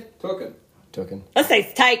 Let's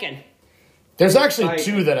say taken. There's actually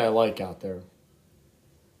two that I like out there.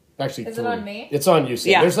 Actually, Is three. it on me? It's on you,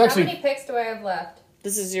 Sam. Yeah. There's actually... How many picks do I have left?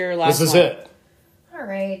 This is your last This is one. it. All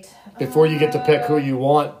right. Before you get to pick who you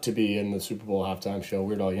want to be in the Super Bowl halftime show,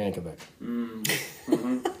 Weird Al Yankovic.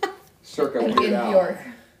 Circa In Weird Al. Bjork.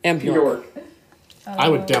 And Bjork. I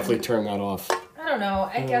would definitely turn that off. I don't know.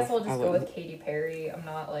 I guess I'll just go with Katy Perry. I'm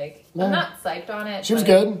not psyched on it. She was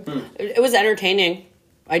good. It was entertaining.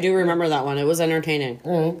 I do remember that one. It was entertaining.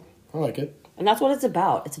 All right. I like it. And that's what it's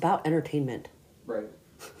about. It's about entertainment. Right.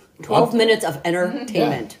 12 minutes of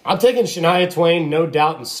entertainment. Yeah. I'm taking Shania Twain, No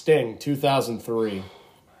Doubt, and Sting, 2003.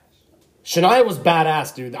 Shania was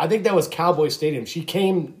badass, dude. I think that was Cowboy Stadium. She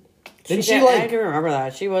came... Didn't she I do remember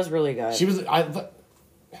that. She was really good. She was...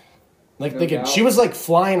 she was like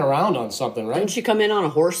flying around on something, right? Didn't she come in on a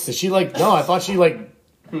horse? Did she no, I thought she had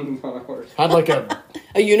like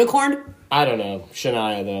a unicorn? I don't know.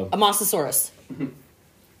 Shania though. A Mosasaurus.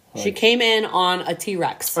 She came in on a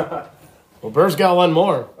T-Rex. Well, Burr's got one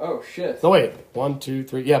more. Oh shit. No wait. 1, 2,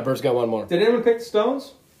 3. Yeah, Burr's got one more. Did anyone pick the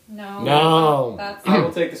Stones? No. I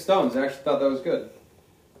will take the Stones. I actually thought that was good.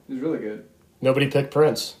 It was really good. Nobody picked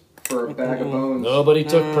Prince. For a bag of bones. Nobody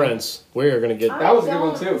took Prince. We're gonna get that was a good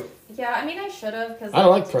one too. Yeah, I mean I should have because I don't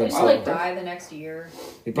like Prince. Didn't he die the next year?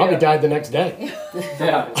 He probably died the next day.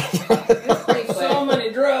 Yeah. It's pretty quick. So many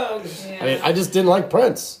drugs. Yeah. I mean, I just didn't like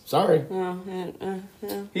Prince. Sorry.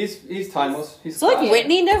 He's timeless. He's so like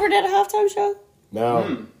Whitney never did a halftime show?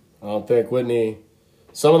 No. I don't think Whitney.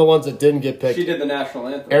 Some of the ones that didn't get picked. She did the national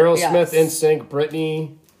anthem. Aerosmith, NSYNC,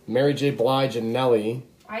 Britney, Mary J. Blige, and Nelly.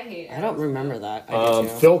 I hate it. I don't remember that.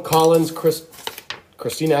 Phil Collins,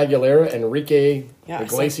 Christina Aguilera, Enrique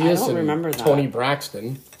Iglesias, and Toni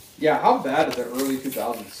Braxton. Yeah, how bad did the early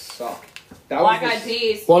 2000s suck? Black Eyed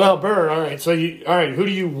Peas. Well, now, Burr, all right, who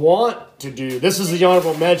do you want to do? This is the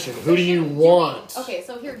honorable mention. Who do you want? Okay,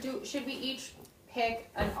 so here, should we each pick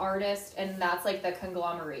an artist and that's like the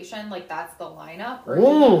conglomeration, like that's the lineup? Or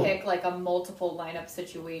do we pick like a multiple lineup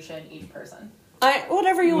situation, each person?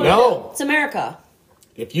 Whatever you want to do. It's America.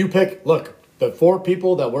 If you pick, look, the 4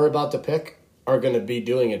 people that we're about to pick are going to be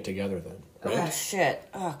doing it together then. Right? Oh, shit.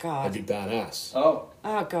 Oh, God. That'd be badass. Oh,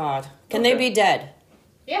 God. Can they be dead?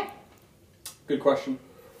 Yeah. Good question.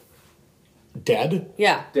 Dead?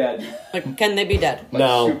 Yeah. Dead. Like, can they be dead?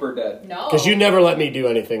 No. Super dead. No. Because you never let me do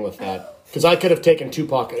anything with that. Because I could have taken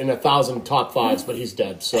Tupac in 1,000 top 5s, but he's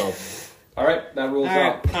dead, so... All right, that rules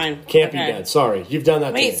out. Fine. Can't be dead. Sorry. You've done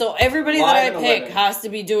that Wait, so everybody that I pick has to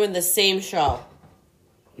be doing the same show?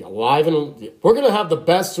 Yeah, live and... We're going to have the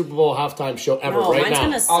best Super Bowl halftime show ever right now. Mine's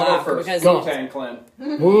going to suck. I'll go first. Wu-Tang Clan.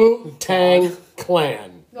 Wu-Tang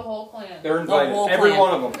Clan. The whole clan. They're invited. Every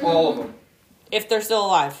one of them. All of them. If they're still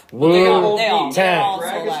alive. Wu-Tang. They're all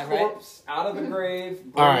Drag still alive, his corpse out of the grave.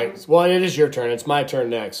 All right. Well, it is your turn. It's my turn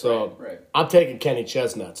next. So I'm taking Kenny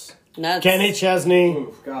Chestnuts. Kenny Chesney.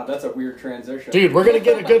 Ooh, God, that's a weird transition. Dude, we're gonna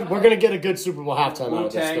get a good Super Bowl halftime out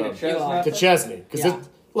of this stuff. To Chesney, because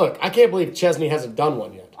look, I can't believe Chesney hasn't done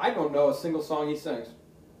one yet. I don't know a single song he sings.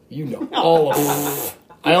 You know all of them.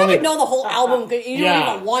 I only know the whole album. You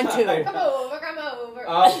don't even want to. Come over.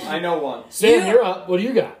 I know one. Sam, you're up. What do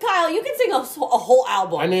you got? Kyle, you can sing a whole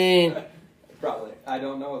album. I mean, probably. I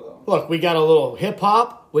don't know though. Look, we got a little hip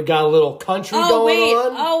hop. We got a little country going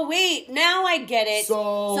on. Oh wait, now I get it.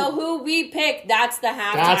 So who we pick? That's the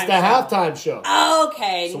halftime. That's the halftime show.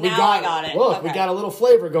 Okay, so now I got it. Look, we got a little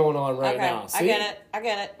flavor going on right now. See? I get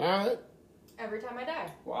it. All right. Every Time I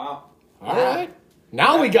Die. Wow. All right.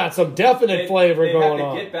 Now we got some definite flavor going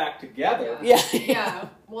on. They have to get back together. Yeah.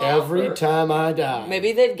 Well, Every Time I Die.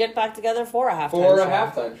 Maybe they'd get back together for a halftime show. For a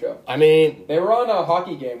halftime show. I mean, they were on a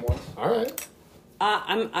hockey game once. All right.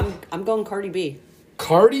 I'm going Cardi B.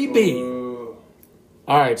 Cardi B. Ooh.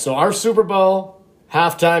 All right, so our Super Bowl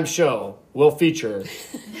halftime show will feature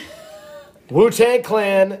Wu-Tang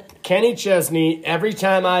Clan, Kenny Chesney, Every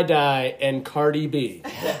Time I Die, and Cardi B.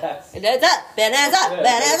 Yes.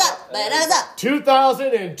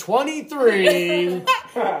 2023.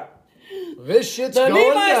 This shit's the going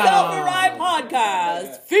Me, Myself, down. and Ride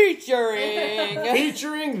podcast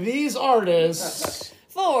featuring these artists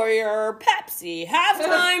for your Pepsi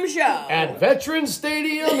halftime show at Veterans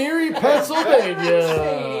Stadium, Erie,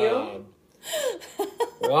 Pennsylvania.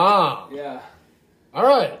 Wow. Yeah. All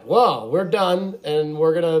right. Well, we're done, and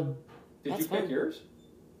we're gonna. Did you pick yours?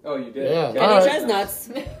 Oh, you did. Yeah. Kenny Chestnuts.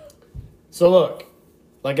 So look,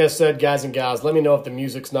 like I said, guys and gals, let me know if the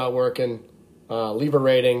music's not working. Leave a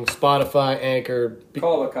rating. Spotify, Anchor.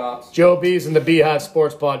 Call the cops. Joe B's and the Beehive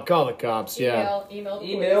Sports Pod. Call the cops. Yeah.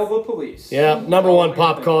 Email the police. Yeah. Number one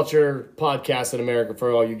pop culture podcast in America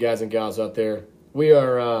for all you guys and gals out there. We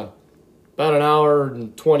are about an hour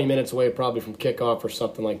and 20 minutes away probably from kickoff or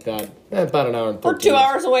something like that. About an hour and 13 We're 2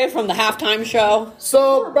 hours away from the halftime show.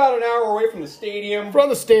 So we're about an hour away from the stadium. From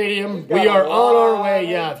the stadium. We are on our way.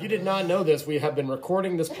 Yeah, if you did not know this, we have been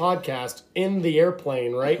recording this podcast in the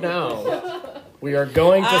airplane right now. We are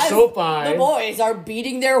going to SoFi. The boys are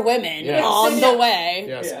beating their women on the way.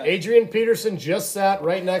 Yes. Adrian Peterson just sat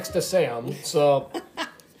right next to Sam. So,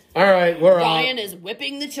 all right, we're on. Ryan is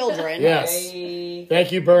whipping the children. Yes. Bye.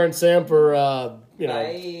 Thank you, Burr and Sam, for,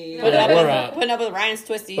 putting up with Ryan's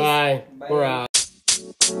twisties. Bye. We're out.